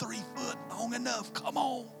in the 3 foot long enough. Come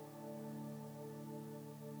on.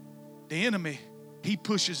 The enemy, he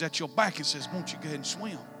pushes at your back and says, won't you go ahead and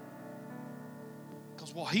swim?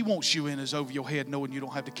 Because what he wants you in is over your head knowing you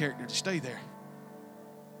don't have the character to stay there.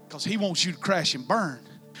 Because he wants you to crash and burn.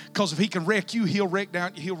 Because if he can wreck you, he'll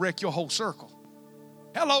wreck your whole circle.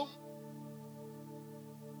 Hello.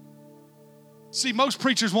 See, most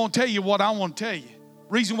preachers won't tell you what I want to tell you.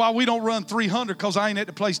 Reason why we don't run 300 because I ain't at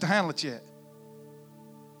the place to handle it yet.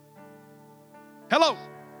 Hello.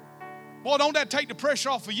 Boy, don't that take the pressure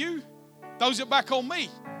off of you? Throws it back on me.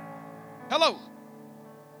 Hello.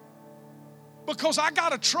 Because I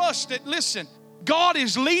got to trust that, listen, God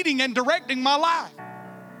is leading and directing my life.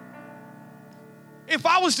 If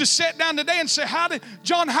I was to sit down today and say,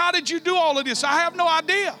 John, how did you do all of this? I have no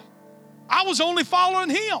idea. I was only following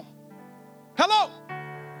him. Hello.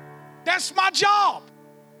 That's my job.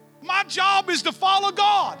 My job is to follow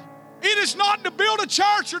God. It is not to build a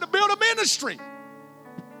church or to build a ministry.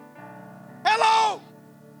 Hello.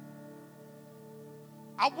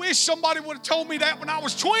 I wish somebody would have told me that when I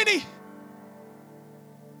was 20.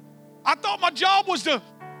 I thought my job was to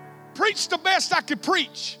preach the best I could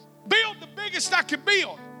preach, build the biggest I could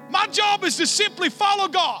build. My job is to simply follow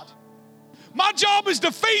God. My job is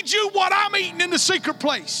to feed you what I'm eating in the secret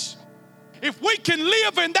place. If we can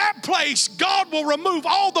live in that place, God will remove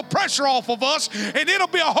all the pressure off of us, and it'll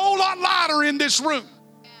be a whole lot lighter in this room.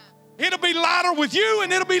 It'll be lighter with you,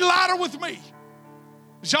 and it'll be lighter with me.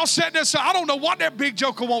 As y'all sat there and said, I don't know what that big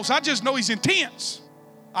joker wants. I just know he's intense.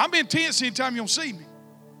 I'm intense anytime you don't see me.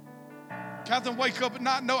 Catherine wake up at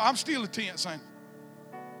night, no, I'm still intense, ain't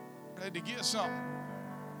I? Ready to get something.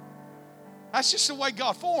 That's just the way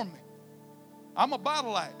God formed me. I'm a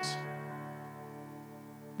battle axe.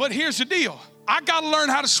 But here's the deal. I got to learn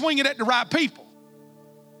how to swing it at the right people.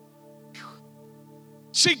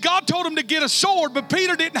 See, God told him to get a sword, but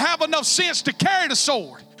Peter didn't have enough sense to carry the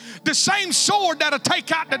sword. The same sword that'll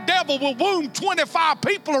take out the devil will wound 25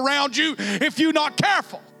 people around you if you're not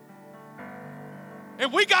careful.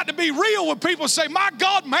 And we got to be real when people say, my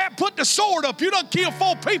God, Matt, put the sword up. You done killed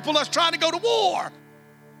 4 people that's trying to go to war.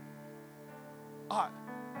 All right.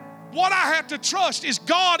 What I have to trust is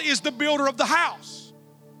God is the builder of the house.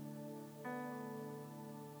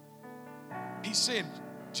 He said,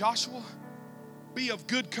 Joshua, be of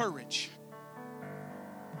good courage.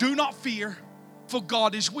 Do not fear, for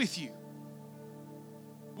God is with you.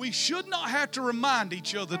 We should not have to remind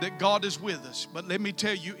each other that God is with us. But let me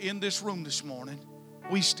tell you, in this room this morning,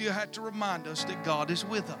 we still have to remind us that God is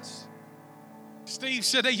with us. Steve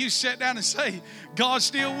said they used to sit down and say, God's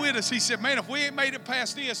still with us. He said, man, if we ain't made it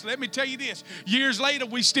past this, let me tell you this. Years later,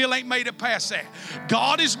 we still ain't made it past that.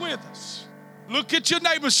 God is with us. Look at your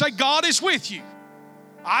neighbor and say, God is with you.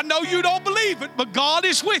 I know you don't believe it, but God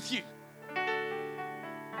is with you.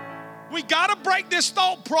 We got to break this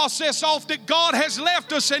thought process off that God has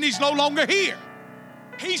left us and he's no longer here.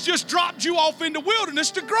 He's just dropped you off in the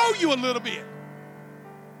wilderness to grow you a little bit.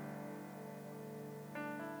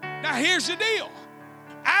 Now here's the deal.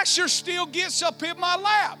 Asher still gets up in my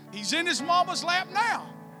lap. He's in his mama's lap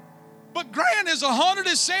now. But Grant is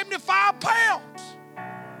 175 pounds.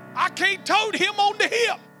 I can't tote him on the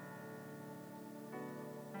hip.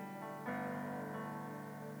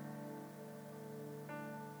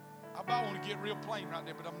 I about want to get real plain right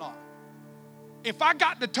there, but I'm not. If I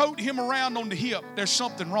got to tote him around on the hip, there's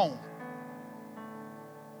something wrong.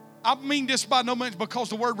 I mean this by no means because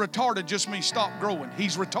the word retarded just means stop growing.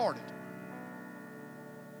 He's retarded.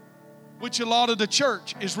 Which a lot of the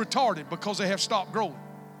church is retarded because they have stopped growing.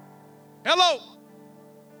 Hello.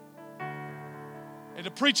 And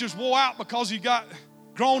the preachers wore out because you got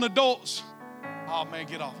grown adults. Oh man,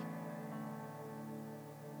 get off.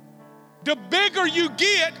 The bigger you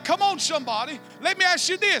get, come on somebody, let me ask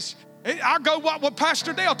you this. I go what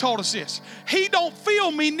Pastor Dale told us this. He don't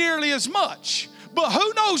feel me nearly as much. But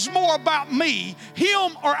who knows more about me,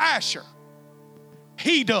 him or Asher?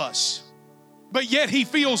 He does. But yet he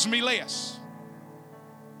feels me less.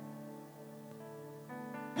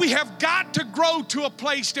 We have got to grow to a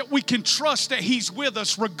place that we can trust that he's with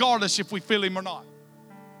us regardless if we feel him or not.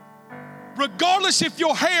 Regardless if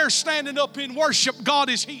your hair's standing up in worship, God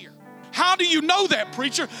is here. How do you know that,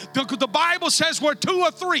 preacher? The Bible says where 2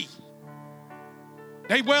 or 3.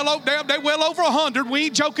 They well over 100. We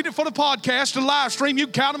ain't joking it for the podcast, the live stream. You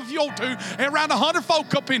can count them if you want to. And around 100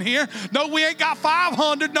 folk up in here. No, we ain't got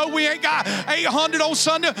 500. No, we ain't got 800 on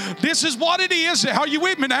Sunday. This is what it is. Are you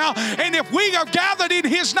with me now? And if we are gathered in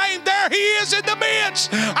his name, there he is in the midst.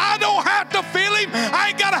 I don't have to feel him. I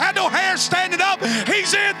ain't got to have no hair standing up.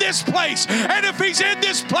 He's in this place. And if he's in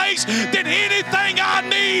this place, then anything I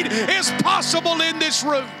need is possible in this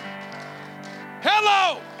room.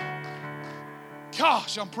 Hello.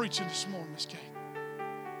 Gosh, I'm preaching this morning, Miss Kate.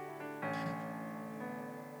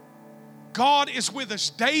 God is with us.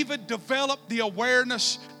 David developed the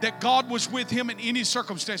awareness that God was with him in any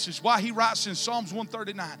circumstances. Why he writes in Psalms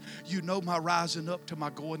 139, you know my rising up to my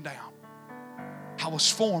going down. I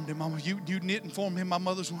was formed in you knit and formed in my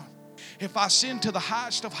mother's womb. If I ascend to the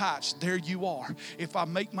highest of heights, there you are. If I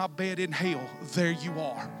make my bed in hell, there you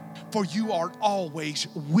are. For you are always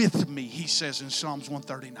with me, he says in Psalms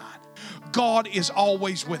 139. God is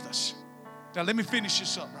always with us. Now let me finish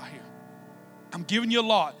this up right here. I'm giving you a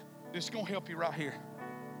lot. This is going to help you right here.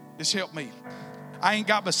 This helped me. I ain't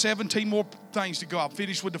got but 17 more things to go. I'll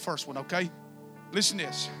finish with the first one, okay? Listen to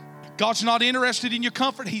this. God's not interested in your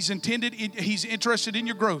comfort. He's interested in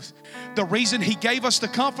your growth. The reason he gave us the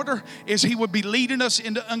comforter is he would be leading us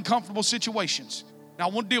into uncomfortable situations. Now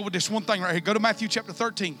I want to deal with this one thing right here. Go to Matthew chapter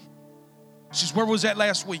 13. This is where was that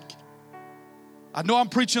last week? I know I'm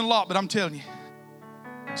preaching a lot, but I'm telling you.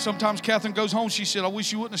 Sometimes Catherine goes home, she said, I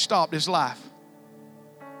wish you wouldn't have stopped this life.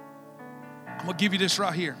 I'm going to give you this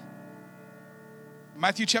right here.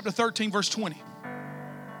 Matthew chapter 13, verse 20.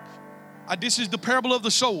 This is the parable of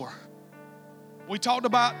the sower. We talked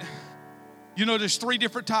about, there's 3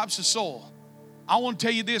 different types of soil. I want to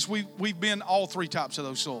tell you this, we've been all 3 types of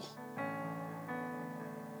those soil.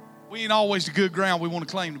 We ain't always the good ground we want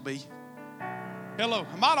to claim to be. Hello,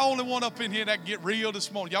 am I the only one up in here that can get real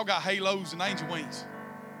this morning? Y'all got halos and angel wings.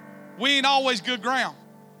 We ain't always good ground.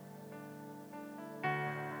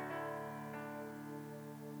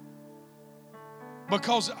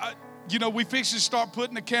 Because, we fix to start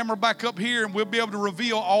putting the camera back up here and we'll be able to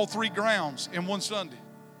reveal all 3 grounds in one Sunday.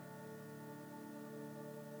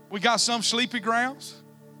 We got some sleepy grounds.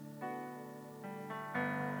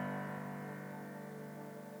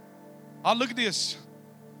 Look at this.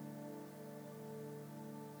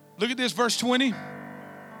 Look at this, verse 20.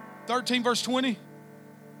 13, verse 20.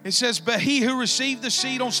 It says, but he who received the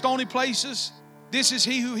seed on stony places, this is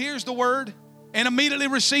he who hears the word and immediately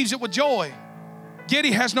receives it with joy. Yet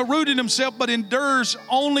he has no root in himself, but endures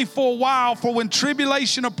only for a while. For when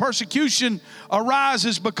tribulation or persecution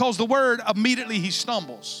arises because the word, immediately he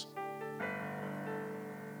stumbles.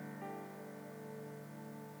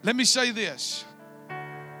 Let me say this.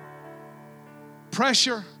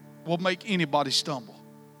 Pressure will make anybody stumble.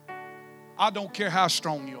 I don't care how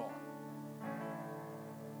strong you are.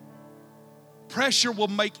 Pressure will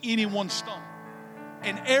make anyone stumble.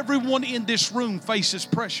 And everyone in this room faces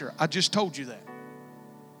pressure. I just told you that.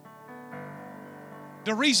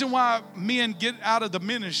 The reason why men get out of the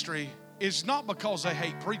ministry is not because they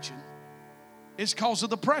hate preaching. It's because of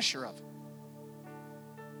the pressure of it.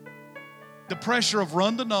 The pressure of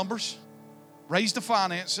run the numbers, raise the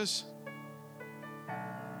finances.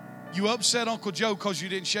 You upset Uncle Joe because you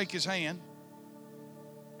didn't shake his hand.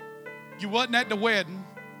 You wasn't at the wedding,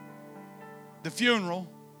 the funeral,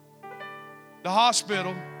 the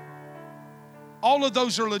hospital. All of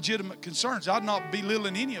those are legitimate concerns. I'm not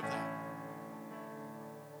belittling any of that.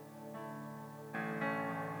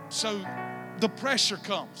 So the pressure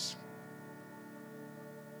comes.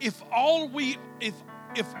 If all we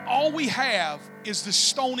have is the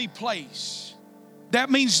stony place,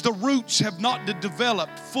 that means the roots have not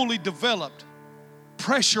fully developed.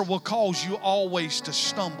 Pressure will cause you always to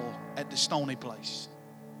stumble at the stony place.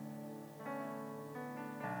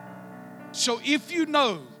 So if you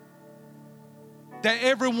know that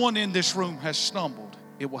everyone in this room has stumbled,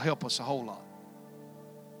 it will help us a whole lot.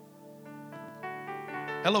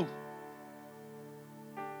 Hello.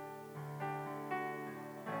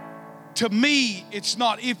 To me, it's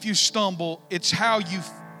not if you stumble, it's how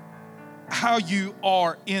you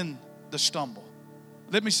are in the stumble.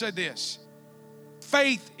 Let me say this.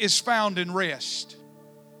 Faith is found in rest.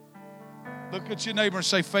 Look at your neighbor and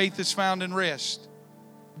say, faith is found in rest.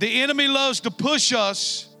 The enemy loves to push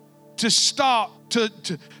us to step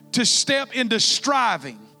into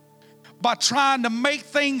striving by trying to make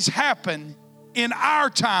things happen in our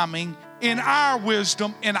timing, in our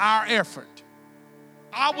wisdom, in our effort.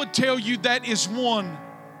 I would tell you that is one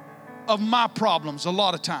of my problems a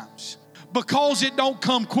lot of times. Because it don't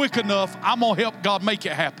come quick enough, I'm going to help God make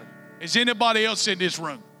it happen. Is anybody else in this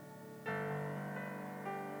room?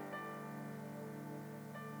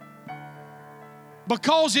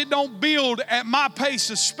 Because it don't build at my pace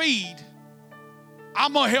of speed,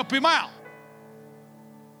 I'm going to help him out.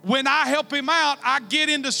 When I help him out, I get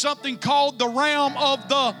into something called the realm of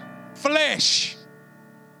the flesh.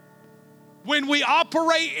 When we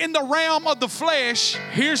operate in the realm of the flesh,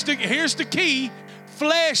 here's the key.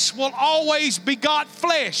 Flesh will always begot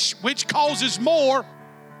flesh, which causes more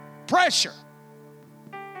pressure.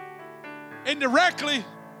 Indirectly,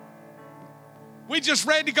 we just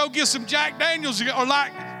ready to go get some Jack Daniels or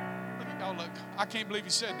like, look, I can't believe he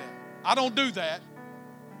said that. I don't do that.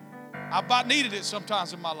 I about needed it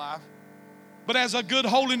sometimes in my life. But as a good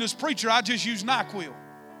holiness preacher, I just use NyQuil.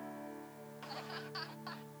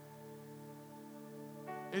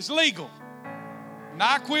 It's legal.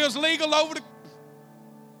 NyQuil's legal over the...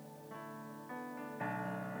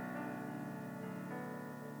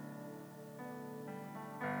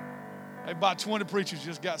 About 20 preachers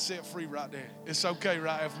just got set free right there. It's okay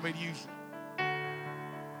right there for me to use it.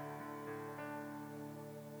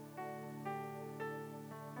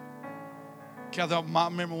 Kathy, I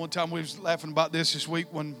remember one time we was laughing about this week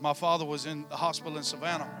when my father was in the hospital in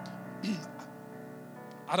Savannah.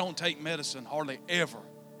 I don't take medicine hardly ever.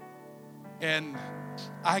 And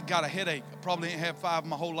I got a headache. I probably ain't had 5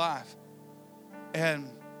 my whole life. And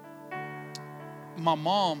my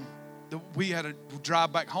mom, we had to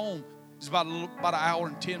drive back home. It was about an hour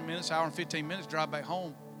and 10 minutes, hour and 15 minutes drive back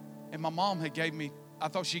home. And my mom had I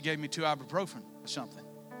thought she gave me 2 ibuprofen or something.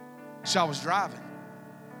 So I was driving.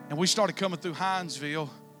 And we started coming through Hinesville.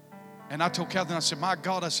 And I told Catherine, I said, my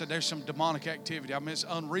God, I said, there's some demonic activity. I mean, it's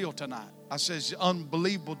unreal tonight. I said, it's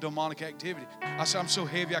unbelievable demonic activity. I said, I'm so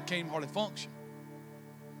heavy I can't even hardly function.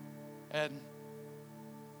 And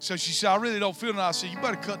so she said, I really don't feel it. I said, you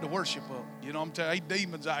better cut the worship up. You know, I'm telling you, ain't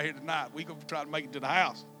demons out here tonight. We going to try to make it to the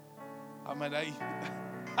house.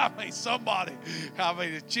 Somebody,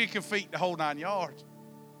 the chicken feet, the whole 9 yards.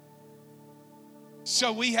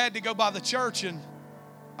 So we had to go by the church, and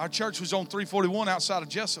our church was on 341 outside of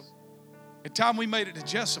Jessup. By the time we made it to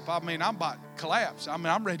Jessup, I'm about to collapse. I'm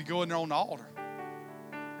ready to go in there on the altar.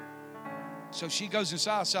 So she goes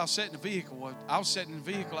inside. So I was sitting in the vehicle. Well, I was sitting in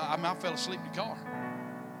the vehicle. I fell asleep in the car.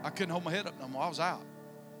 I couldn't hold my head up no more. I was out.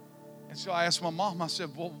 And so I asked my mom, I said,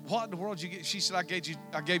 well, what in the world did you get? She said, I gave you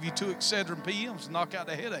 2 Excedrin PMs to knock out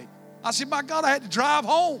the headache. I said, my God, I had to drive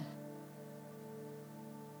home.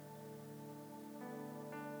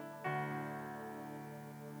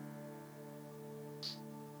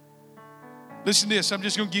 Listen to this. I'm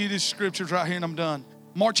just going to give you these scriptures right here and I'm done.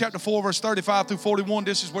 Mark chapter 4, verse 35 through 41.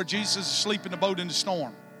 This is where Jesus is asleep in the boat in the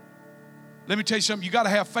storm. Let me tell you something. You got to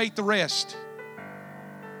have faith to rest.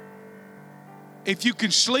 If you can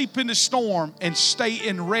sleep in the storm and stay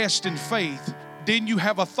in rest and faith, then you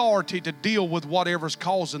have authority to deal with whatever's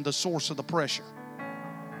causing the source of the pressure.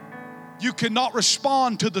 You cannot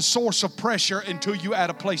respond to the source of pressure until you're at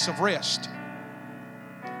a place of rest.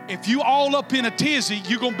 If you all up in a tizzy,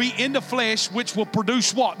 you're going to be in the flesh, which will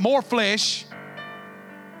produce what? More flesh.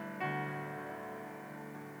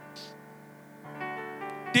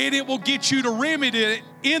 Then it will get you to remedy it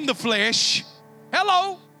in the flesh.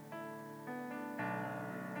 Hello.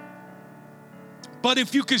 But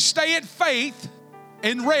if you can stay at faith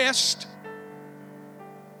and rest,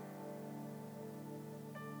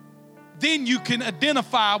 then you can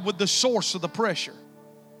identify with the source of the pressure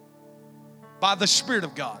by the Spirit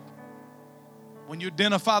of God. When you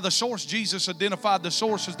identify the source, Jesus identified the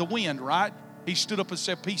source as the wind, right? He stood up and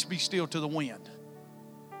said, peace be still to the wind.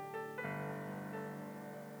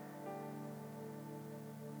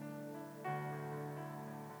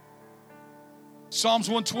 Psalms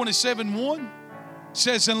 127:1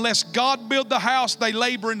 says, unless God build the house, they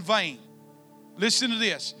labor in vain. Listen to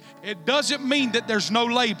this. It doesn't mean that there's no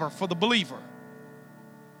labor for the believer.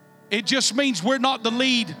 It just means we're not the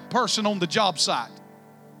lead person on the job site.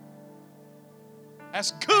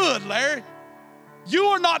 That's good, Larry. You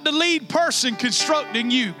are not the lead person constructing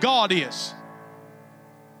you. God is.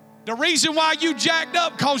 The reason why you jacked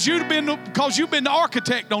up because you've been the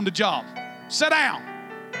architect on the job. Sit down.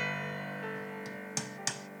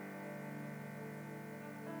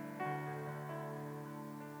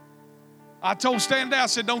 I told Stand Down, I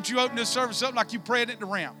said, don't you open this service up like you prayed at the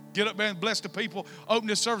ramp. Get up there and bless the people. Open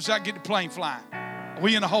this service out, get the plane flying.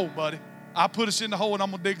 We in the hole, buddy. I put us in the hole, and I'm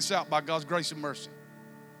going to dig us out by God's grace and mercy.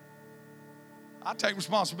 I take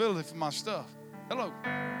responsibility for my stuff. Hello.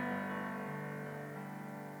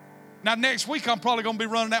 Now, next week, I'm probably going to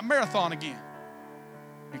be running that marathon again.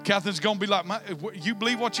 And Catherine's going to be like, you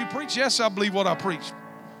believe what you preach? Yes, I believe what I preach.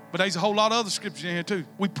 But there's a whole lot of other scriptures in here, too.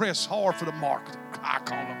 We press hard for the mark. I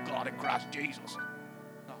call him God in Christ Jesus.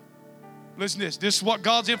 No. Listen to this. This is what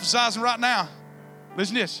God's emphasizing right now.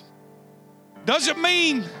 Listen to this. Doesn't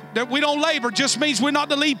mean that we don't labor. Just means we're not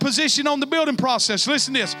the lead position on the building process.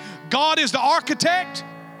 Listen to this. God is the architect,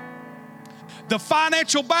 the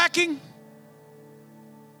financial backing,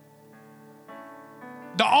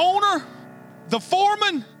 the owner, the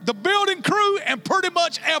foreman, the building crew, and pretty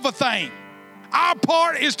much everything. Our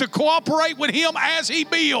part is to cooperate with Him as He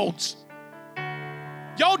builds.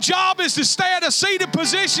 Your job is to stay at a seated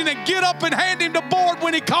position and get up and hand Him the board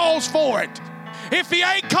when He calls for it. If He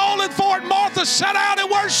ain't calling for it, Martha, sit down and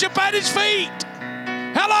worship at His feet.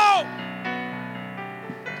 Hello.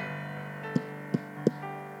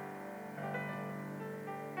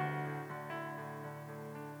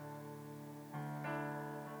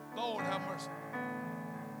 Lord have mercy.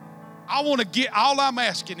 All I'm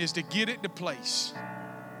asking is to get it to place.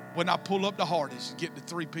 When I pull up the hardest, get the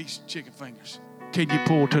 3-piece chicken fingers. Can you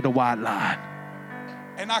pull to the white line?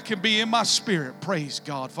 And I can be in my spirit. Praise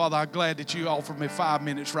God. Father, I'm glad that you offered me 5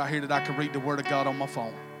 minutes right here that I can read the Word of God on my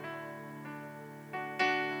phone.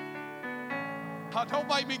 Don't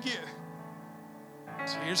make me get it.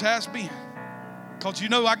 So here's how it's been. Because you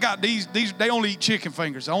know I got these, they only eat chicken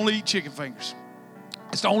fingers. I only eat chicken fingers.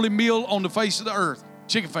 It's the only meal on the face of the earth.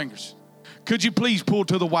 Chicken fingers. Could you please pull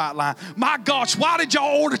to the white line? My gosh, why did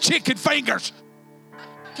y'all order chicken fingers?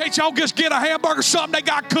 Can't y'all just get a hamburger, something they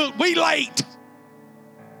got cooked? We late.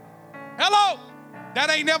 Hello. That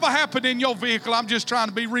ain't never happened in your vehicle. I'm just trying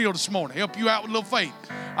to be real this morning. Help you out with a little faith.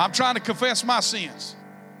 I'm trying to confess my sins.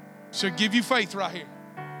 So give you faith right here.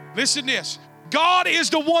 Listen to this. God is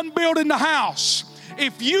the one building the house.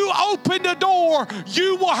 If you open the door,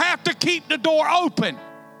 you will have to keep the door open.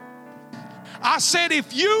 I said,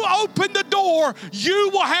 if you open the door,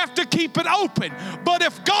 you will have to keep it open. But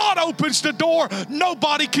if God opens the door,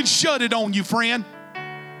 nobody can shut it on you, friend.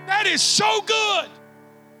 That is so good.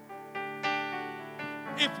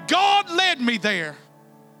 If God led me there,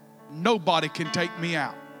 nobody can take me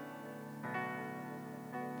out.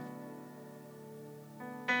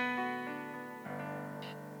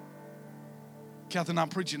 Catherine, I'm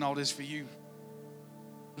preaching all this for you.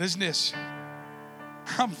 Listen to this.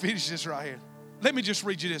 I'm finished this right here. Let me just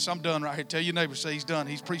read you this. I'm done right here. Tell your neighbor, say he's done.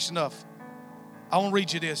 He's preached enough. I want to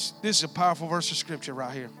read you this. This is a powerful verse of scripture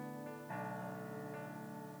right here.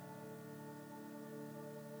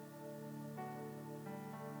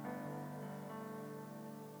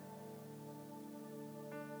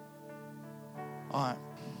 All right.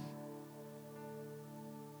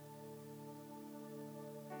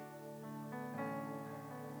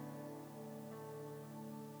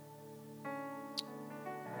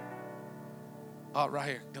 Right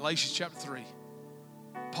here, Galatians chapter 3.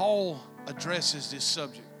 Paul addresses this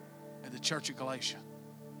subject at the church of Galatia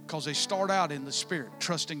because they start out in the Spirit,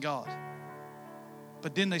 trusting God.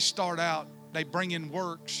 But then they bring in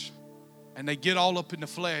works, and they get all up in the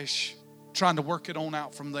flesh, trying to work it on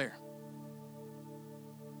out from there.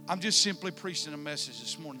 I'm just simply preaching a message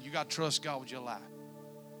this morning. You got to trust God with your life.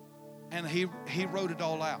 And he wrote it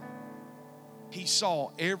all out. He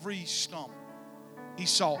saw every stumble. He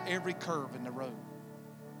saw every curve in the road.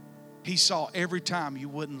 He saw every time you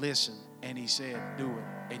wouldn't listen, and He said, do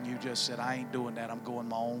it. And you just said, I ain't doing that. I'm going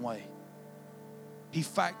my own way. He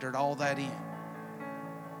factored all that in,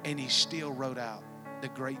 and He still wrote out the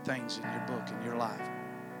great things in your book, in your life.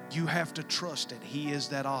 You have to trust that He is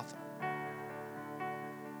that author.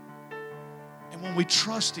 And when we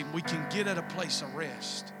trust Him, we can get at a place of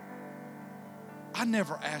rest. I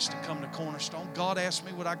never asked to come to Cornerstone. God asked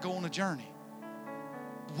me would I go on a journey.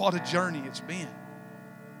 What a journey it's been.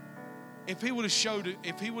 If He would have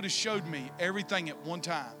showed me everything at one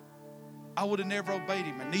time, I would have never obeyed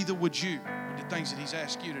Him, and neither would you with the things that He's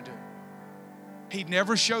asked you to do. He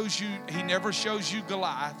never shows you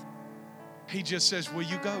Goliath. He just says, will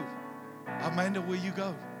you go? Amanda, will you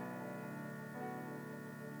go?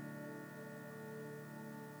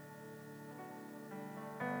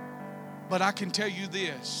 But I can tell you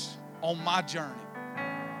this, on my journey,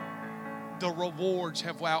 the rewards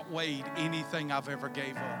have outweighed anything I've ever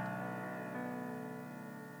gave up.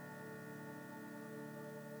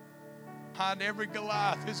 Behind every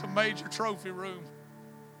Goliath is a major trophy room.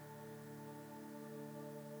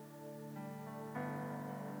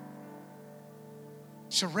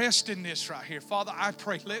 So rest in this right here. Father, I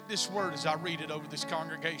pray, let this word as I read it over this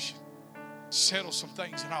congregation settle some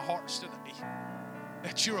things in our hearts today.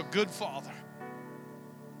 That you're a good Father.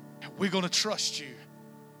 And we're going to trust you.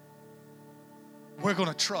 We're going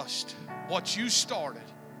to trust what you started.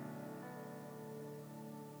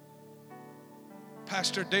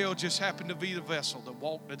 Pastor Dale just happened to be the vessel that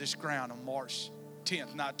walked to this ground on March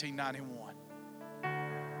 10th, 1991.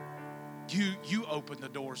 You opened the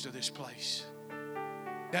doors to this place.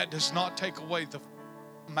 That does not take away the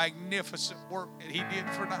magnificent work that he did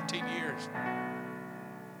for 19 years.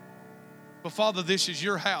 But Father, this is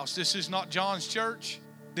your house. This is not John's church.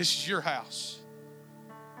 This is your house.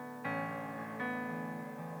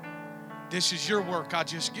 This is your work. I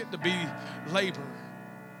just get to be labor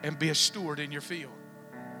and be a steward in your field.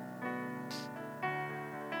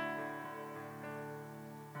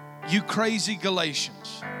 You crazy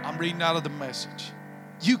Galatians. I'm reading out of the Message.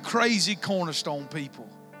 You crazy Cornerstone people.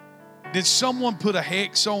 Did someone put a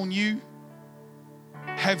hex on you?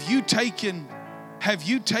 Have you taken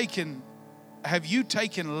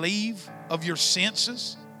leave of your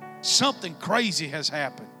senses? Something crazy has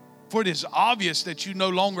happened. For it is obvious that you no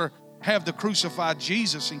longer have the crucified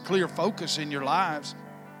Jesus in clear focus in your lives.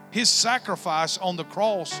 His sacrifice on the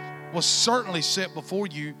cross was certainly set before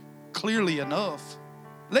you clearly enough.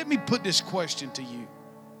 Let me put this question to you.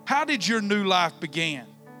 How did your new life begin?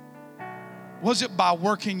 Was it by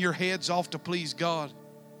working your heads off to please God?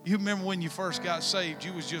 You remember when you first got saved,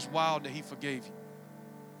 you was just wild that He forgave you.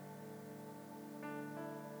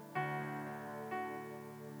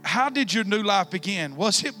 How did your new life begin?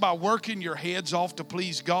 Was it by working your heads off to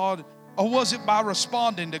please God? Or was it by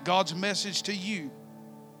responding to God's message to you?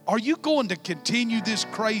 Are you going to continue this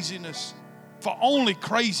craziness? For only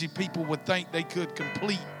crazy people would think they could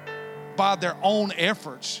complete by their own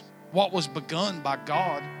efforts what was begun by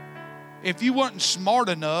God. If you weren't smart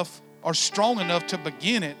enough or strong enough to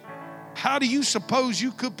begin it, how do you suppose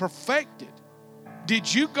you could perfect it?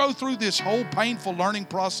 Did you go through this whole painful learning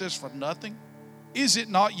process for nothing? Is it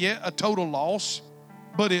not yet a total loss?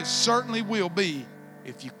 But it certainly will be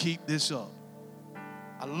if you keep this up.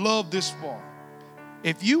 I love this part.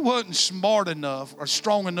 If you wasn't smart enough or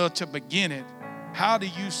strong enough to begin it, how do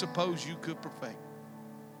you suppose you could perfect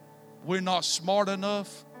it? We're not smart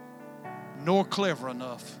enough nor clever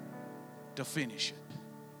enough to finish it,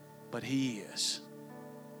 but He is.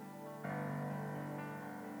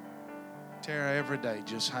 Tara, every day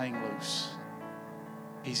just hang loose.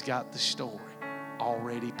 He's got the story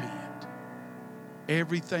already penned.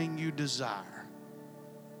 Everything you desire,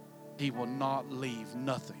 He will not leave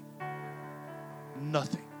nothing.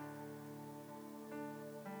 Nothing.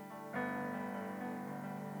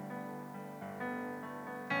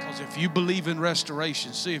 Because if you believe in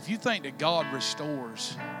restoration, see, if you think that God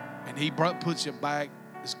restores and He puts it back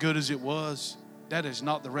as good as it was, that is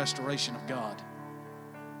not the restoration of God.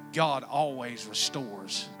 God always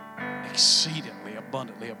restores exceedingly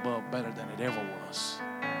abundantly above, better than it ever was.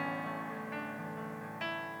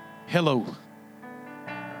 Hello.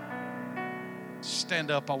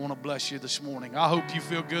 Stand up. I want to bless you this morning. I hope you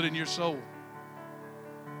feel good in your soul.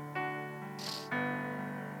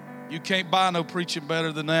 You can't buy no preaching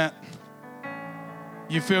better than that.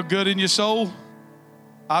 You feel good in your soul?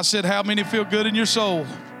 I said, how many feel good in your soul?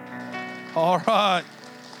 All right.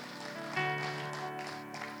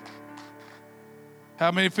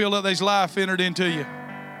 How many feel that there's life entered into you?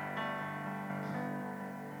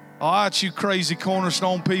 All right, you crazy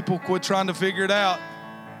Cornerstone people, quit trying to figure it out.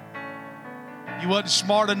 You wasn't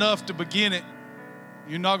smart enough to begin it.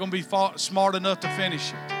 You're not going to be smart enough to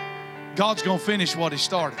finish it. God's going to finish what He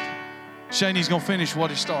started. Shane's going to finish what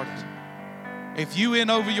He started. If you in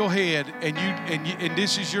over your head and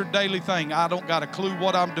this is your daily thing, I don't got a clue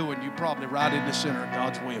what I'm doing, you're probably right in the center of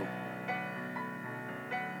God's will.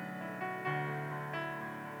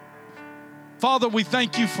 Father, we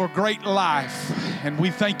thank you for great life, and we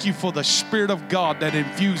thank you for the Spirit of God that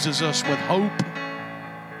infuses us with hope,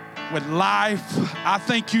 with life. I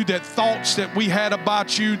thank you that thoughts that we had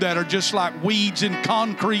about you that are just like weeds in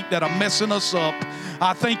concrete that are messing us up,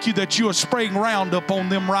 I thank you that you are spraying Roundup on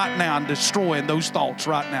them right now and destroying those thoughts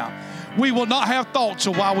right now. We will not have thoughts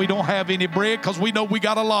of why we don't have any bread, because we know we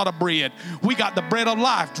got a lot of bread. We got the bread of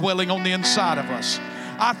life dwelling on the inside of us.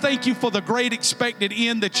 I thank you for the great expected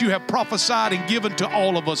end that you have prophesied and given to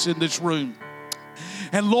all of us in this room.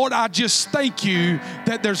 And Lord, I just thank you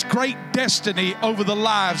that there's great destiny over the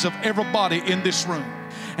lives of everybody in this room.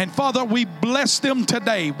 And Father, we bless them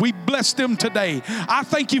today. We bless them today. I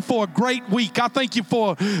thank you for a great week. I thank you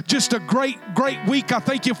for just a great week. I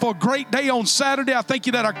thank you for a great day on Saturday. I thank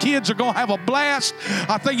you that our kids are going to have a blast.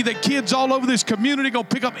 I thank you that kids all over this community are going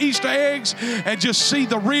to pick up Easter eggs and just see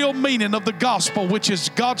the real meaning of the gospel, which is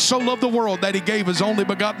God so loved the world that he gave his only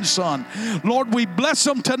begotten Son. Lord, we bless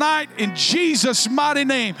them tonight in Jesus' mighty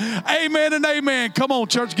name. Amen and amen. Come on,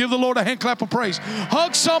 church, give the Lord a hand clap of praise.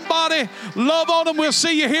 Hug somebody, love on them. We'll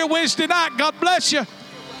see you here Wednesday night. God bless you.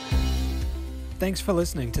 Thanks for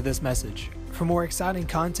listening to this message. For more exciting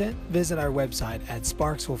content, visit our website at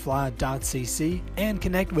sparkswillfly.cc and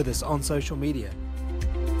connect with us on social media.